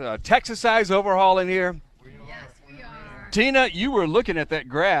some Texas-size overhaul in here? Yes, we are. Tina, you were looking at that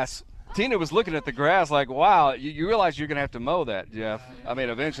grass. Tina was looking at the grass like, wow, you realize you're going to have to mow that, Jeff. I mean,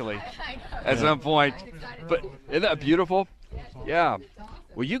 eventually, at some point. But isn't that beautiful? Yeah.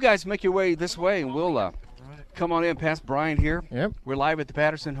 Well, you guys make your way this way, and we'll come on in past Brian here. Yep. We're live at the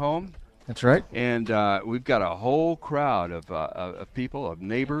Patterson home. That's right. And we've got a whole crowd of people, of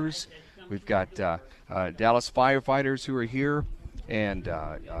neighbors. We've got Dallas firefighters who are here, and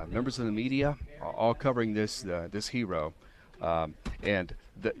members of the media, all covering this hero. And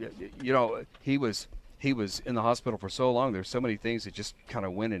he was in the hospital for so long. There's so many things that just kind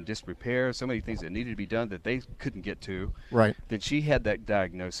of went in disrepair, so many things that needed to be done that they couldn't get to. Right. Then she had that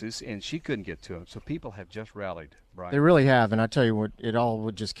diagnosis, and she couldn't get to him. So people have just rallied, Brian. They really have, and I tell you what, it all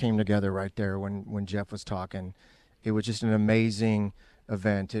just came together right there when Jeff was talking. It was just an amazing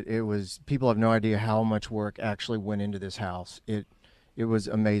event. It was, people have no idea how much work actually went into this house. It was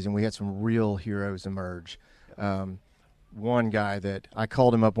amazing. We had some real heroes emerge. One guy that I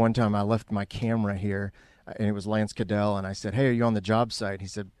called him up one time, I left my camera here, and it was Lance Cadell, and I said, hey, are you on the job site? He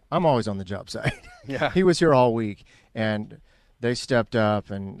said, I'm always on the job site. Yeah. He was here all week, and they stepped up,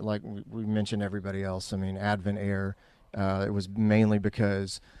 and like we mentioned everybody else, I mean, Advent Air, it was mainly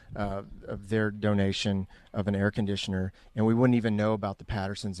because of their donation of an air conditioner, and we wouldn't even know about the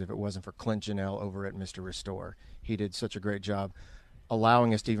Pattersons if it wasn't for Clint Janelle over at Mr. Restore. He did such a great job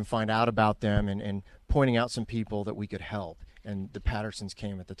allowing us to even find out about them and pointing out some people that we could help. And the Pattersons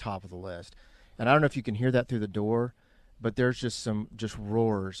came at the top of the list. And I don't know if you can hear that through the door, but there's just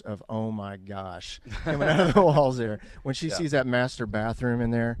roars of, oh my gosh, coming out of the walls there. When she sees that master bathroom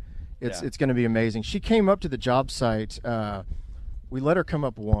in there, it's going to be amazing. She came up to the job site. We let her come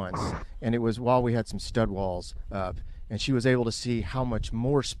up once, and it was while we had some stud walls up. and she was able to see how much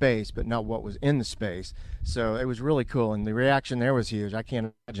more space, but not what was in the space. So it was really cool, and the reaction there was huge. I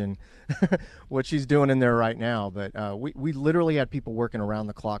can't imagine what she's doing in there right now, but we literally had people working around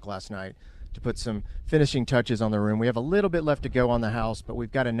the clock last night to put some finishing touches on the room. We have a little bit left to go on the house, but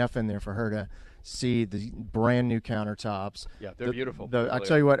we've got enough in there for her to see the brand new countertops. Yeah, they're beautiful. I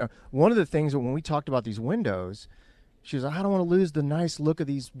tell you what, one of the things when we talked about these windows, she was like, I don't want to lose the nice look of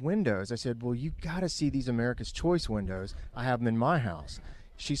these windows. I said, well, you got to see these America's Choice windows. I have them in my house.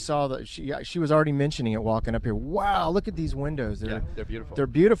 She saw that she was already mentioning it walking up here. Wow, look at these windows. They're beautiful. They're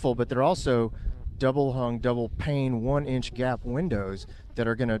beautiful, but they're also double hung, double pane, 1-inch gap windows that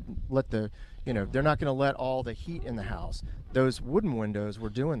are going to let they're not going to let all the heat in the house. Those wooden windows were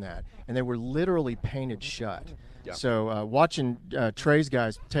doing that, and they were literally painted shut. Yeah. So watching Trey's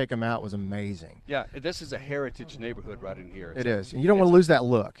guys take them out was amazing. Yeah, this is a heritage neighborhood right in here. It is. And you don't want to lose that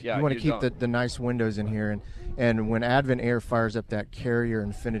look. Yeah, you want to you keep don't. the nice windows in here. And when Advent Air fires up that Carrier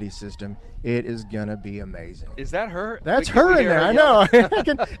Infinity system, it is going to be amazing. Is that her? That's We can her in hear there. her I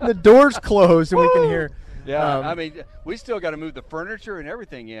know. The door's closed, and we can hear. Yeah, I mean, we still got to move the furniture and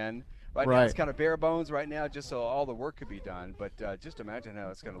everything in. Right now, it's Right. kind of bare bones right now, just so all the work could be done. But just imagine how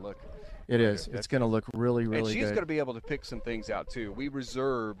it's going to look. It is. It's going to look really, really and she's good. going to be able to pick some things out too. We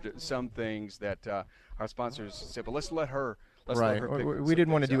reserved some things that our sponsors said, but let's let her. Let's let Right. her pick We some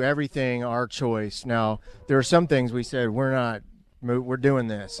didn't want to things do out. everything our choice. Now, there are some things we said we're doing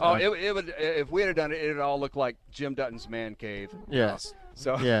this. Oh, it would if we had done it, it would all look like Jim Dutton's man cave. Yes.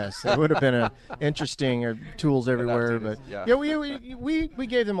 So yes, it would have been interesting. Tools everywhere, but yeah. we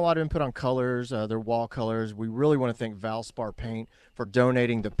gave them a lot of input on colors, their wall colors. We really want to thank Valspar Paint for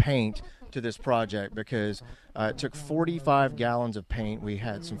donating the paint to this project because it took 45 gallons of paint. We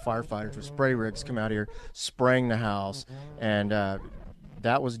had some firefighters with spray rigs come out here spraying the house, and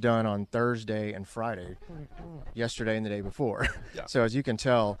that was done on Thursday and Friday, yesterday and the day before. Yeah. So as you can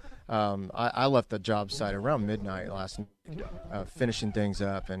tell, I left the job site around midnight last night, finishing things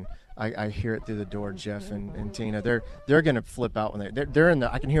up, and I hear it through the door. Jeff and Tina, they're gonna flip out when they're in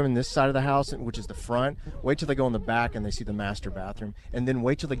the. I can hear them in this side of the house, which is the front. Wait till they go in the back and they see the master bathroom, and then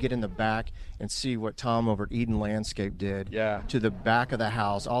wait till they get in the back and see what Tom over at Eden Landscape did. Yeah. To the back of the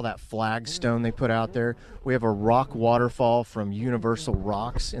house, all that flagstone they put out there. We have a rock waterfall from Universal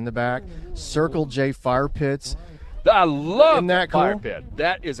Rocks in the back. Circle J fire pits. I love Isn't that fire cool? pit.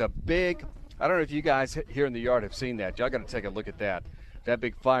 That is a big. I don't know if you guys here in the yard have seen that. Y'all got to take a look at that. That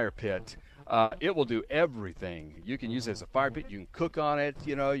big fire pit. It will do everything. You can use it as a fire pit. You can cook on it.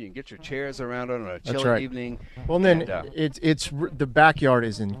 You can get your chairs around it on a chilly right. evening. Well, and then And, it's the backyard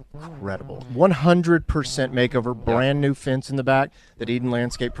is incredible. 100% makeover, brand new fence in the back that Eden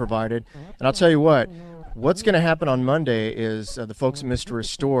Landscape provided. And I'll tell you what's going to happen on Monday is the folks at Mr.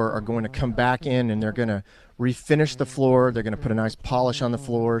 Restore are going to come back in and they're going to refinish the floor. They're going to put a nice polish on the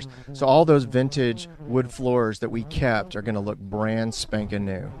floors. So all those vintage wood floors that we kept are going to look brand spanking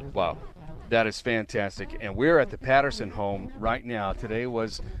new. Wow. That is fantastic. And we're at the Patterson home right now. Today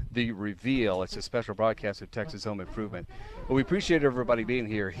was the reveal. It's a special broadcast of Texas Home Improvement. But we appreciate everybody being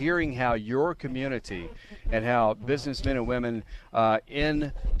here, hearing how your community and how businessmen and women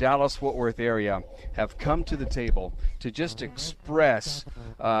in Dallas-Fort Worth area have come to the table to just express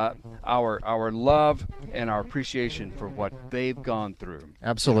our love and our appreciation for what they've gone through.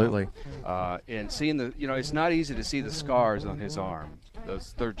 Absolutely. And seeing it's not easy to see the scars on his arm.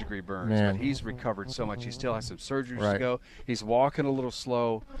 Those third-degree burns, Man. but he's recovered so much. He still has some surgeries to Right. go. He's walking a little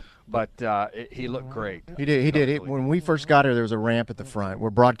slow, but he looked great. He did. When we first got here, there was a ramp at the front.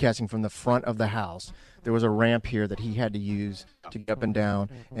 We're broadcasting from the front of the house. There was a ramp here that he had to use to get up and down,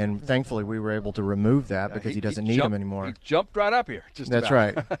 and thankfully we were able to remove that because he doesn't need them anymore. He jumped right up here. That's about.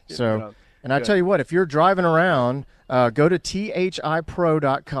 right. So, and I good. tell you what, if you're driving around, go to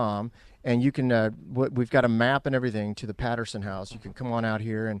thipro.com. And you can, we've got a map and everything to the Patterson house. You can come on out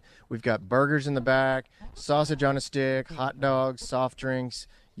here, and we've got burgers in the back, sausage on a stick, hot dogs, soft drinks,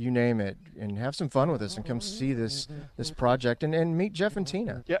 you name it. And have some fun with us and come see this project and meet Jeff and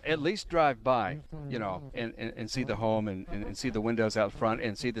Tina. Yeah, at least drive by, and see the home and see the windows out front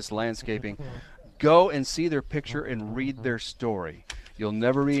and see this landscaping. Go and see their picture and read their story. You'll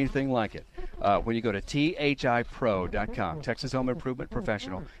never read anything like it. When you go to thipro.com, Texas Home Improvement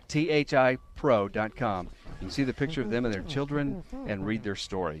Professional, thipro.com, you can see the picture of them and their children and read their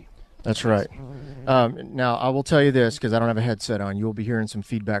story. That's right. Now, I will tell you this, because I don't have a headset on. You'll be hearing some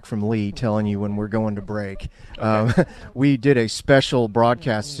feedback from Lee telling you when we're going to break. We did a special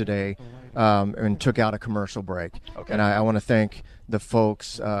broadcast today and took out a commercial break. Okay. And I want to thank the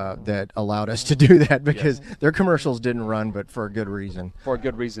folks that allowed us to do that, because their commercials didn't run, but for a good reason. For a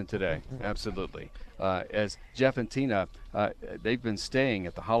good reason today, absolutely. As Jeff and Tina, they've been staying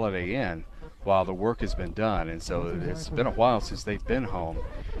at the Holiday Inn while the work has been done, and so it's been a while since they've been home,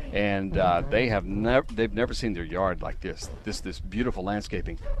 and they've never seen their yard like this beautiful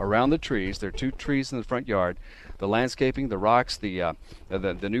landscaping around the trees. There are 2 trees in the front yard, the landscaping, the rocks, the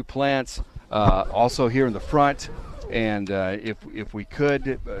new plants, also here in the front. And if we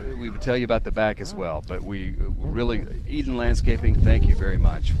could, we would tell you about the back as well. But we really, Eden Landscaping, thank you very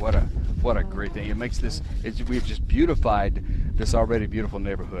much. What a great thing. It makes this. We've just beautified this already beautiful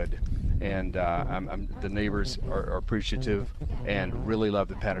neighborhood, and the neighbors are appreciative and really love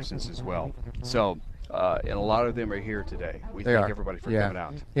the Pattersons as well. So. And a lot of them are here today. We thank everybody for coming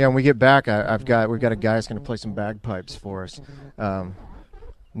out. Yeah, when we get back, we've got a guy that's going to play some bagpipes for us.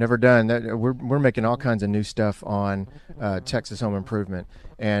 Never done that. We're making all kinds of new stuff on Texas Home Improvement.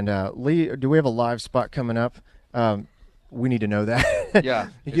 And Lee, do we have a live spot coming up? We need to know that. Yeah.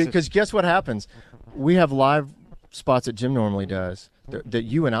 Because guess what happens? We have live spots that Jim normally does that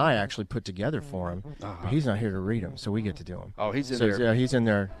you and I actually put together for him. But he's not here to read them, so we get to do them. Oh, he's in there. Yeah, he's in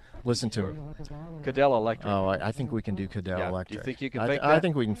there. Listen to him. Cadell Electric. Oh, I think we can do Cadell Electric. Do you think you can fake that? I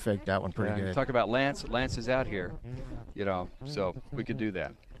think we can fake that one pretty good. Talk about Lance. Lance is out here, so we could do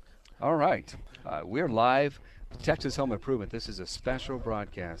that. All right. We're live. Texas Home Improvement. This is a special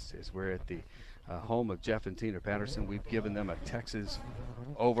broadcast. We're at the home of Jeff and Tina Patterson. We've given them a Texas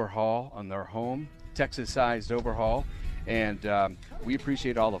overhaul on their home, Texas-sized overhaul. And we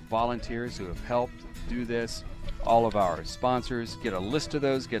appreciate all the volunteers who have helped do this. All of our sponsors, get a list of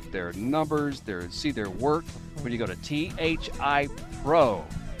those, get their numbers, see their work when you go to thipro.com.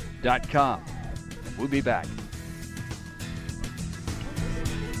 We'll be back.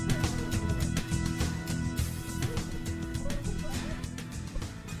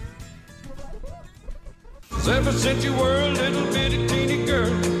 Ever since you were a little bitty teeny girl,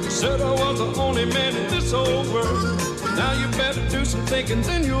 you said I was the only man in this whole world. Now you better do some thinking,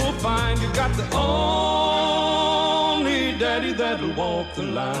 then you'll find you got the only daddy that'll walk the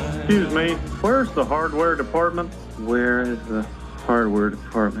line. Excuse me, where's the hardware department? Where is the hardware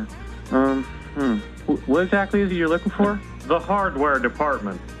department? What exactly is it you're looking for? The hardware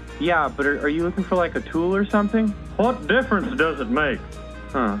department. Yeah, but are you looking for like a tool or something? What difference does it make?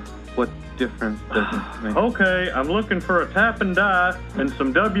 What difference does it make? Okay, I'm looking for a tap and die and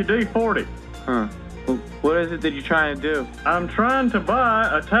some WD-40. Well, what is it that you're trying to do? I'm trying to buy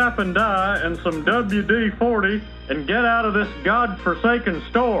a tap and die and some WD-40 and get out of this godforsaken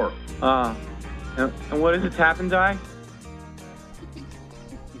store. And what is a tap and die?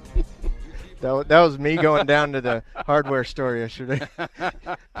 That was me going down to the hardware store yesterday,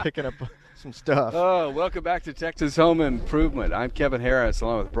 picking up some stuff. Oh, welcome back to Texas Home Improvement. I'm Kevin Harris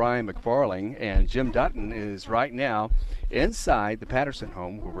along with Brian McFarling, and Jim Dutton is right now inside the Patterson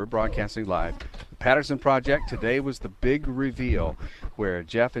home where we're broadcasting live. The Patterson Project, today was the big reveal where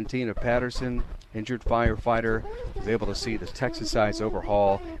Jeff and Tina Patterson, injured firefighter, was able to see the Texas-sized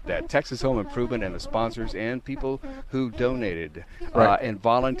overhaul that Texas Home Improvement and the sponsors and people who donated and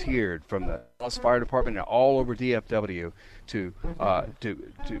volunteered from the Dallas Fire Department and all over DFW to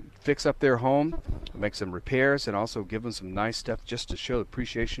fix up their home, make some repairs, and also give them some nice stuff just to show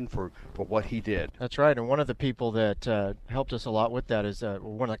appreciation for what he did. That's right, and one of the people that helped us a lot with that is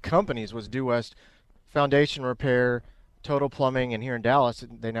one of the companies was Due West Foundation Repair, Total Plumbing, and here in Dallas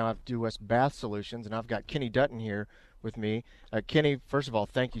they now have Due West Bath Solutions, and I've got Kenny Dutton here with me. Kenny, first of all,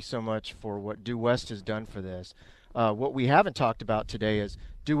 thank you so much for what Due West has done for this. What we haven't talked about today is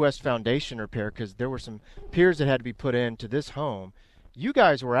Due West Foundation Repair, because there were some piers that had to be put into this home. You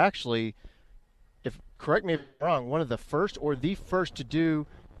guys were actually, correct me if I'm wrong, one of the first or the first to do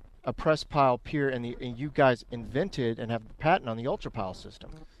a press pile pier, and you guys invented and have a patent on the ultra pile system.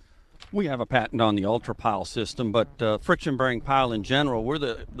 We have a patent on the ultra pile system, but friction bearing pile in general, we're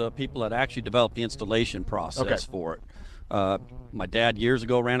the people that actually developed the installation process for it. My dad years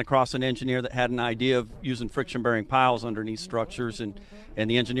ago ran across an engineer that had an idea of using friction bearing piles underneath structures, and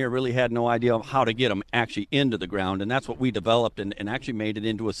the engineer really had no idea of how to get them actually into the ground, and that's what we developed and actually made it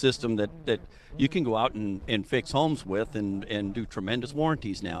into a system that you can go out and fix homes with and do tremendous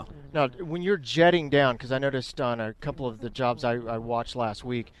warranties now. Now, when you're jetting down, because I noticed on a couple of the jobs I watched last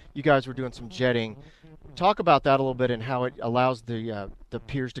week, you guys were doing some jetting. Talk about that a little bit and how it allows the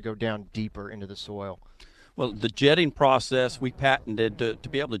piers to go down deeper into the soil. Well, the jetting process we patented to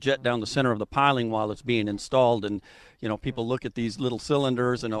be able to jet down the center of the piling while it's being installed. And, you know, people look at these little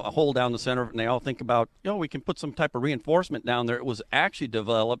cylinders and a hole down the center, and they all think about, you know, we can put some type of reinforcement down there. It was actually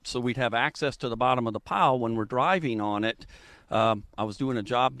developed so we'd have access to the bottom of the pile when we're driving on it. I was doing a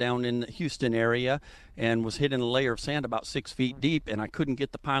job down in the Houston area and was hitting a layer of sand about 6 feet deep, and I couldn't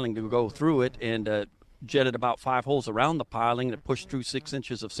get the piling to go through it, and jetted about 5 holes around the piling, and it pushed through 6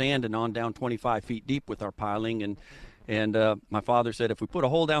 inches of sand and on down 25 feet deep with our piling. And my father said, if we put a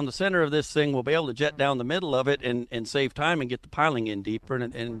hole down the center of this thing, we'll be able to jet down the middle of it and save time and get the piling in deeper.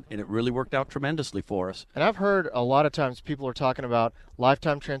 And it really worked out tremendously for us. And I've heard a lot of times people are talking about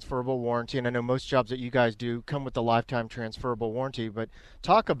lifetime transferable warranty, and I know most jobs that you guys do come with the lifetime transferable warranty. But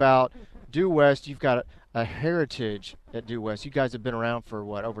talk about Due West. You've got a heritage at Due West. You guys have been around for,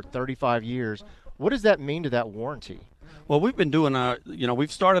 what, over 35 years. What does that mean to that warranty? Well, we've been doing,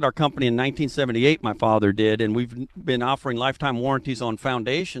 we've started our company in 1978, my father did, and we've been offering lifetime warranties on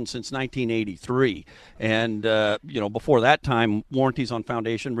foundation since 1983. And, before that time, warranties on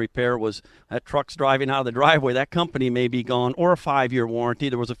foundation repair was that truck's driving out of the driveway, that company may be gone, or a 5-year warranty.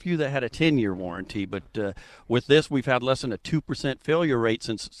 There was a few that had a 10-year warranty, but with this, we've had less than a 2% failure rate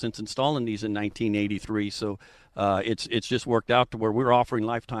since installing these in 1983. So it's just worked out to where we're offering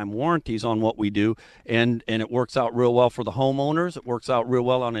lifetime warranties on what we do, and it works out real well for the homeowners. It works out real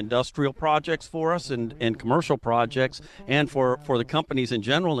well on industrial projects for us and commercial projects, and for the companies in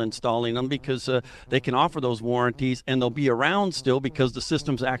general installing them, because they can offer those warranties and they'll be around still because the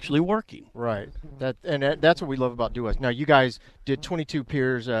system's actually working. Right. That's what we love about Due West. Now, you guys did 22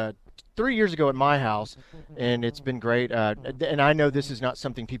 piers 3 years ago at my house, and it's been great. And I know this is not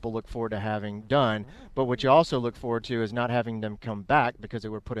something people look forward to having done, but what you also look forward to is not having them come back because they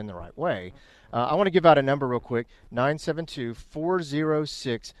were put in the right way. I want to give out a number real quick,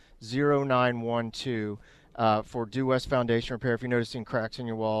 972-406-0912 for Due West Foundation Repair. If you're noticing cracks in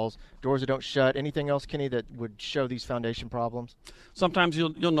your walls, doors that don't shut, anything else, Kenny, that would show these foundation problems? Sometimes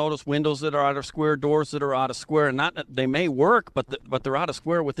you'll notice windows that are out of square, doors that are out of square, and they may work, but they're out of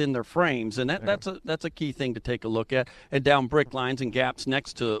square within their frames, and that's a key thing to take a look at. And down brick lines and gaps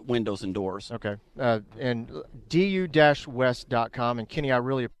next to windows and doors. Okay, and du-west.com. And Kenny, I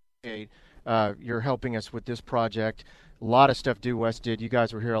really appreciate you're helping us with this project. A lot of stuff Due West did. You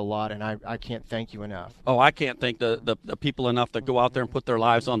guys were here a lot, and I can't thank you enough. Oh, I can't thank the people enough that go out there and put their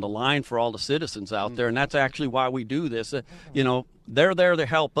lives on the line for all the citizens out there, and that's actually why we do this. They're there to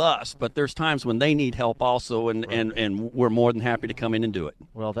help us, but there's times when they need help also, and we're more than happy to come in and do it.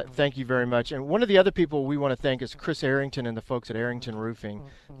 Well, thank you very much. And one of the other people we want to thank is Chris Arrington and the folks at Arrington Roofing.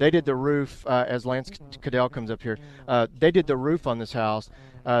 They did the roof, as Lance Cadell comes up here, they did the roof on this house.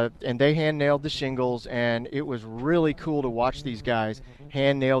 And they hand nailed the shingles, and it was really cool to watch these guys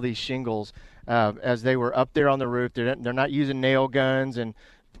hand nail these shingles as they were up there on the roof. They're not using nail guns and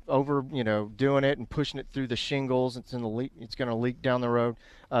doing it and pushing it through the shingles. It's going to leak down the road.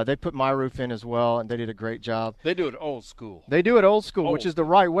 They put my roof in as well, and they did a great job. They do it old school. They do it old school, which is the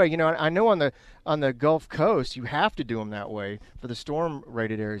right way. I know on the Gulf Coast you have to do them that way. For the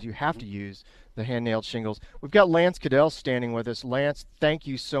storm-rated areas, you have to use the hand-nailed shingles. We've got Lance Cadell standing with us. Lance, thank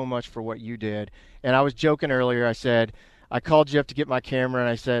you so much for what you did. And I was joking earlier. I said, I called you up to get my camera, and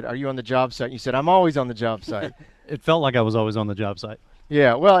I said, are you on the job site? And you said, I'm always on the job site. It felt like I was always on the job site.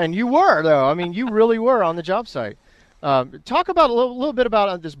 Yeah, well, and you were, though. I mean, you really were on the job site. Talk about a little bit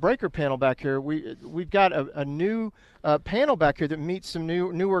about this breaker panel back here. We've got a new panel back here that meets some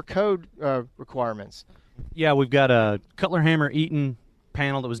newer code requirements. Yeah, we've got a Cutler Hammer Eaton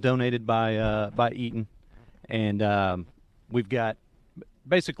panel that was donated by Eaton, and we've got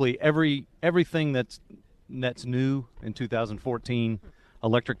basically everything that's new in 2014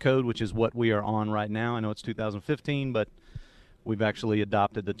 electric code, which is what we are on right now. I know it's 2015, but we've actually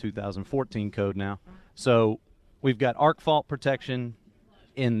adopted the 2014 code now. So we've got arc fault protection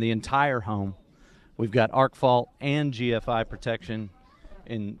in the entire home. We've got arc fault and GFI protection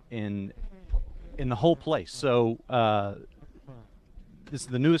in the whole place. So this is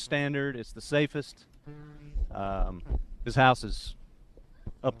the newest standard. It's the safest. This house is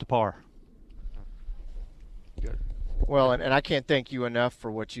up to par. Good. Well, and I can't thank you enough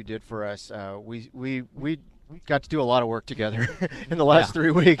for what you did for us. We got to do a lot of work together in the last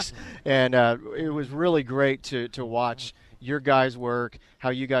 3 weeks, and it was really great to watch your guys' work, how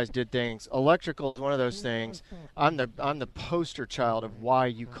you guys did things. Electrical is one of those things. I'm the poster child of why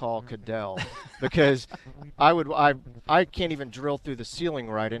you call Cadell, because I can't even drill through the ceiling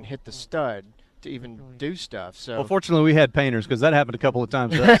right and hit the stud to even do stuff. So well, fortunately we had painters, because that happened a couple of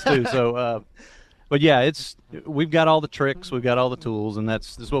times to us too. So, but yeah, we've got all the tricks, we've got all the tools, and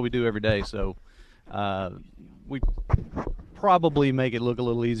this is what we do every day. So we probably make it look a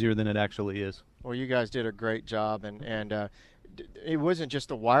little easier than it actually is. Well, you guys did a great job, and it wasn't just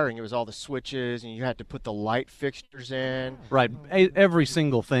the wiring; it was all the switches, and you had to put the light fixtures in. Right. Every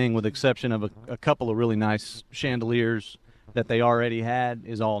single thing, with the exception of a couple of really nice chandeliers that they already had,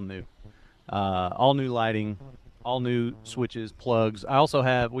 is all new. All new lighting, all new switches, plugs. I also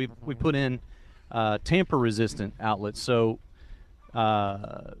have we put in tamper-resistant outlets. So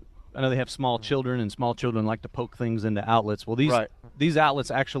I know they have small children, and small children like to poke things into outlets. Well, these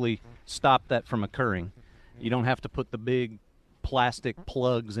outlets actually stop that from occurring. You don't have to put the big plastic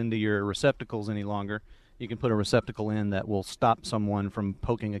plugs into your receptacles any longer. You can put a receptacle in that will stop someone from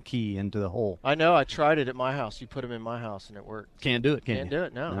poking a key into the hole. I know. I tried it at my house. You put them in my house, and it worked. Can't do it, can you? Can't do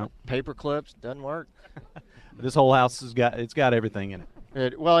it, no. Paper clips, doesn't work. This whole house it's got everything in it.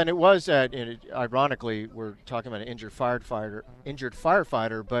 And it was ironically, we're talking about an injured firefighter,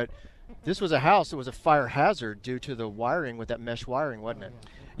 but this was a house that was a fire hazard due to the wiring with that mesh wiring, wasn't it?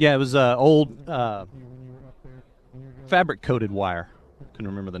 Yeah, it was old fabric-coated wire. Couldn't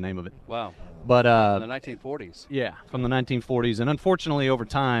remember the name of it. Wow. But from the 1940s. Yeah, from the 1940s, and unfortunately, over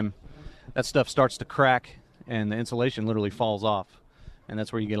time, that stuff starts to crack, and the insulation literally falls off, and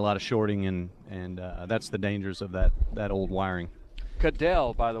that's where you get a lot of shorting, and that's the dangers of that old wiring.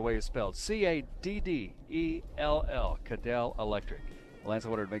 Caddell, by the way, is spelled Caddell. Caddell Electric. Lance, I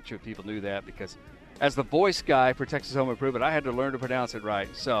wanted to make sure people knew that because, as the voice guy for Texas Home Improvement, I had to learn to pronounce it right.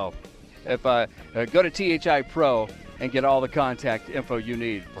 So, if go to THI Pro and get all the contact info you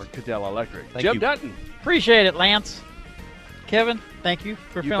need for Caddell Electric. Thank Jim you. Dutton. Appreciate it, Lance. Kevin, thank you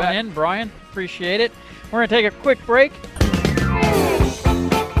for filling bet. in. Brian, appreciate it. We're going to take a quick break.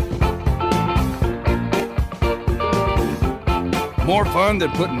 More fun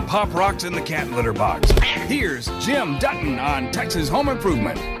than putting Pop Rocks in the cat litter box. Here's Jim Dutton on Texas Home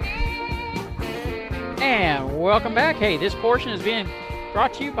Improvement. And welcome back. Hey, this portion is being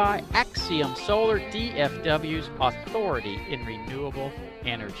brought to you by Axiom Solar, DFW's authority in renewable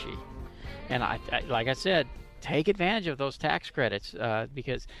energy. And I like I said, take advantage of those tax credits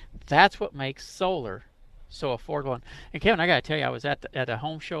because that's what makes solar so affordable. And Kevin, I got to tell you, I was at a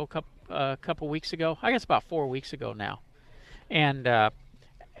home show a couple weeks ago. I guess about 4 weeks ago now. And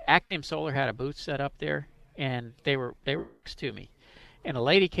Axiom Solar had a booth set up there, and they were next to me. And a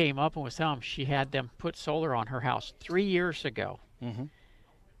lady came up and was telling them she had them put solar on her house 3 years ago. Mm-hmm.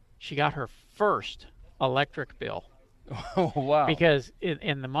 She got her first electric bill. Oh, wow. Because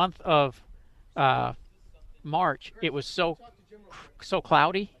in the month of March, it was so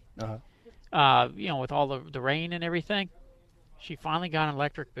cloudy, with all the rain and everything. She finally got an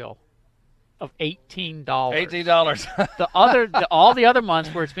electric bill of $18. $18. All the other months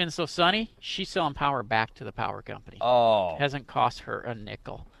where it's been so sunny, she's selling power back to the power company. Oh. Hasn't cost her a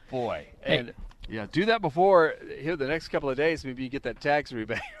nickel. Boy. Hey. And yeah, do that before here the next couple of days. Maybe you get that tax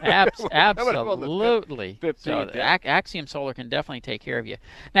rebate. Absolutely. 15th, So yeah. Axiom Solar can definitely take care of you.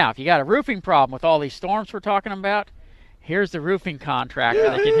 Now, if you got a roofing problem with all these storms we're talking about, here's the roofing contractor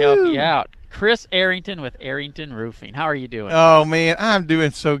that can help you out. Chris Arrington with Arrington Roofing. How are you doing? Oh, man, I'm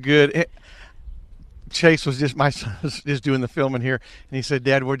doing so good. Chase was my son was just doing the filming here, and he said,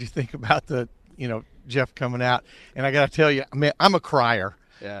 "Dad, what do you think about Jeff coming out?" And I got to tell you, man, I'm a crier.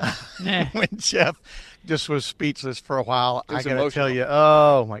 Yeah. When Jeff just was speechless for a while, I got to tell you,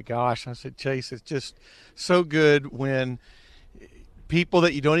 oh my gosh! I said, Chase, it's just so good when people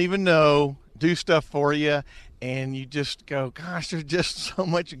that you don't even know do stuff for you, and you just go, gosh, there's just so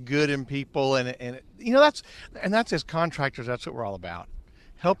much good in people, and that's as contractors, that's what we're all about.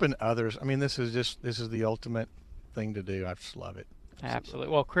 Helping others. I mean, this is the ultimate thing to do. I just love it.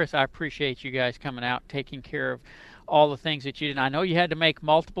 Absolutely. Well, Chris, I appreciate you guys coming out, taking care of all the things that you did. I know you had to make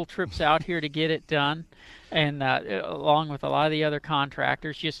multiple trips out here to get it done, and along with a lot of the other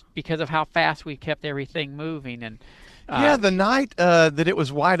contractors, just because of how fast we kept everything moving. And yeah, the night that it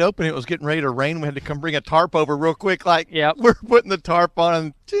was wide open, it was getting ready to rain. We had to come bring a tarp over real quick. We're putting the tarp on,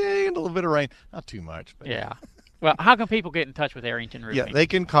 and a little bit of rain. Not too much. But yeah. Well, how can people get in touch with Arrington Roofing? Yeah, they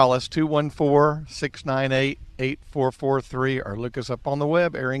can call us 214-698-8443 or look us up on the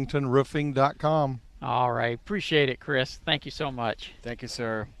web, arringtonroofing.com. All right. Appreciate it, Chris. Thank you so much. Thank you,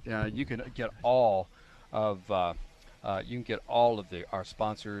 sir. You can get all of our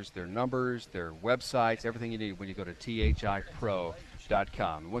sponsors, their numbers, their websites, everything you need when you go to thipro.com.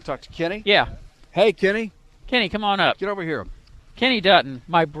 We'll talk to Kenny. Yeah. Hey, Kenny. Kenny, come on up. Get over here. Kenny Dutton,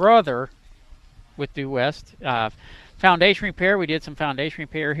 my brother with Due West. Foundation repair. We did some foundation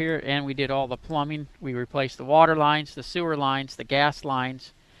repair here, and we did all the plumbing. We replaced the water lines, the sewer lines, the gas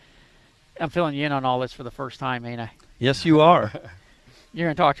lines. I'm filling you in on all this for the first time, ain't I? Yes, you are. You're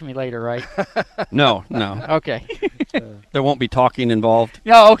going to talk to me later, right? No. Okay. There won't be talking involved.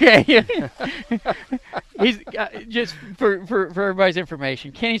 No, okay. He's just for everybody's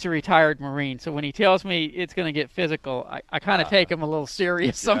information. Kenny's a retired Marine, so when he tells me it's going to get physical, I kind of take him a little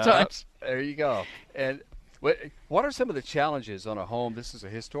serious sometimes. There you go. And what are some of the challenges on a home? This is a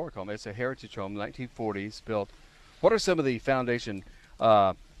historic home. It's a heritage home, 1940s built. What are some of the foundation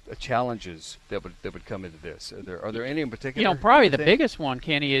challenges that would come into this? Are there any in particular? Probably the biggest one,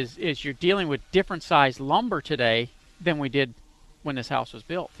 Kenny, is you're dealing with different size lumber today than we did when this house was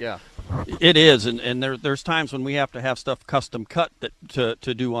built. Yeah, it is, and there's times when we have to have stuff custom cut to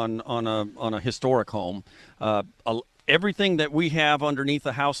do on a historic home. Everything that we have underneath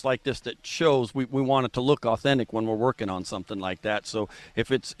a house like this that shows, we want it to look authentic when we're working on something like that. So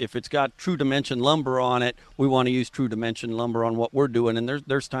if it's got true dimension lumber on it, we want to use true dimension lumber on what we're doing. And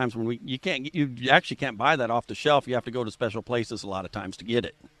there's times when you actually can't buy that off the shelf. You have to go to special places a lot of times to get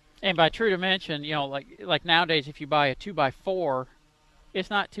it. And by true dimension, like nowadays, if you buy a 2x4, it's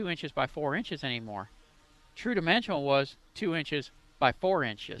not 2 inches by 4 inches anymore. True dimensional was 2 inches by 4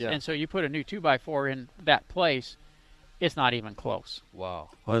 inches, and so you put a new 2x4 in that place. It's not even close. Wow.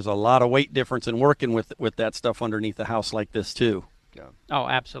 Well, there's a lot of weight difference in working with that stuff underneath a house like this too. Yeah. Oh,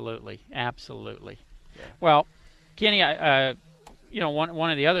 absolutely. Yeah. Well, Kenny,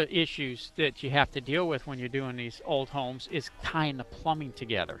 one of the other issues that you have to deal with when you're doing these old homes is tying the plumbing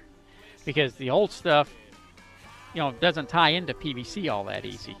together, because the old stuff, doesn't tie into PVC all that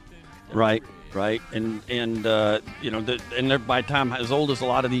easy. Right. And by the time as old as a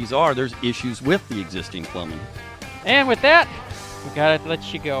lot of these are, there's issues with the existing plumbing. And with that, we got to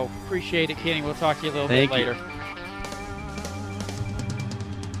let you go. Appreciate it, Kenny. We'll talk to you a little bit later.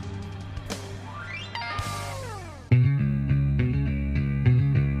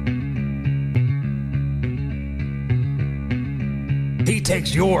 He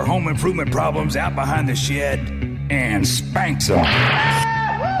takes your home improvement problems out behind the shed and spanks them.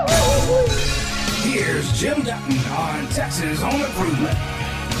 Here's Jim Dutton on Texas Home Improvement.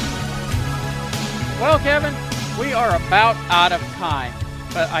 Well, Kevin, we are about out of time,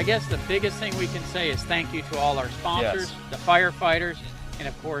 but I guess the biggest thing we can say is thank you to all our sponsors, the firefighters, and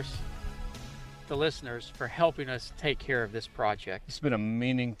of course, the listeners for helping us take care of this project. It's been a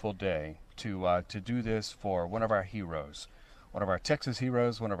meaningful day to do this for one of our heroes, one of our Texas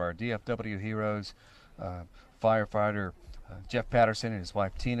heroes, one of our DFW heroes, firefighter Jeff Patterson and his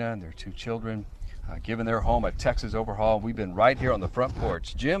wife Tina and their 2 children. Giving their home a Texas overhaul. We've been right here on the front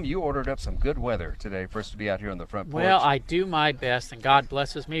porch. Jim, you ordered up some good weather today for us to be out here on the front porch. Well, I do my best, and God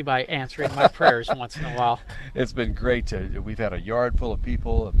blesses me by answering my prayers once in a while. It's been great. We've had a yard full of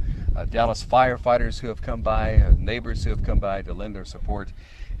people, Dallas firefighters who have come by, neighbors who have come by to lend their support.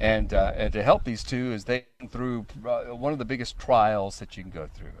 And to help these two as they went through one of the biggest trials that you can go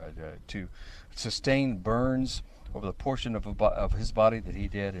through, to sustain burns over the portion of his body that he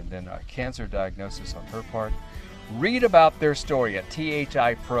did, and then a cancer diagnosis on her part. Read about their story at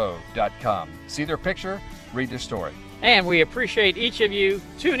thipro.com. See their picture, read their story. And we appreciate each of you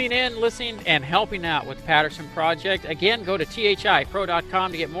tuning in, listening, and helping out with the Patterson Project. Again, go to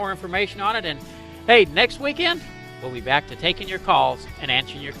thipro.com to get more information on it. And hey, next weekend, we'll be back to taking your calls and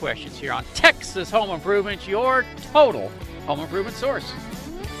answering your questions here on Texas Home Improvement, your total home improvement source.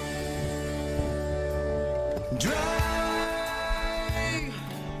 Drive.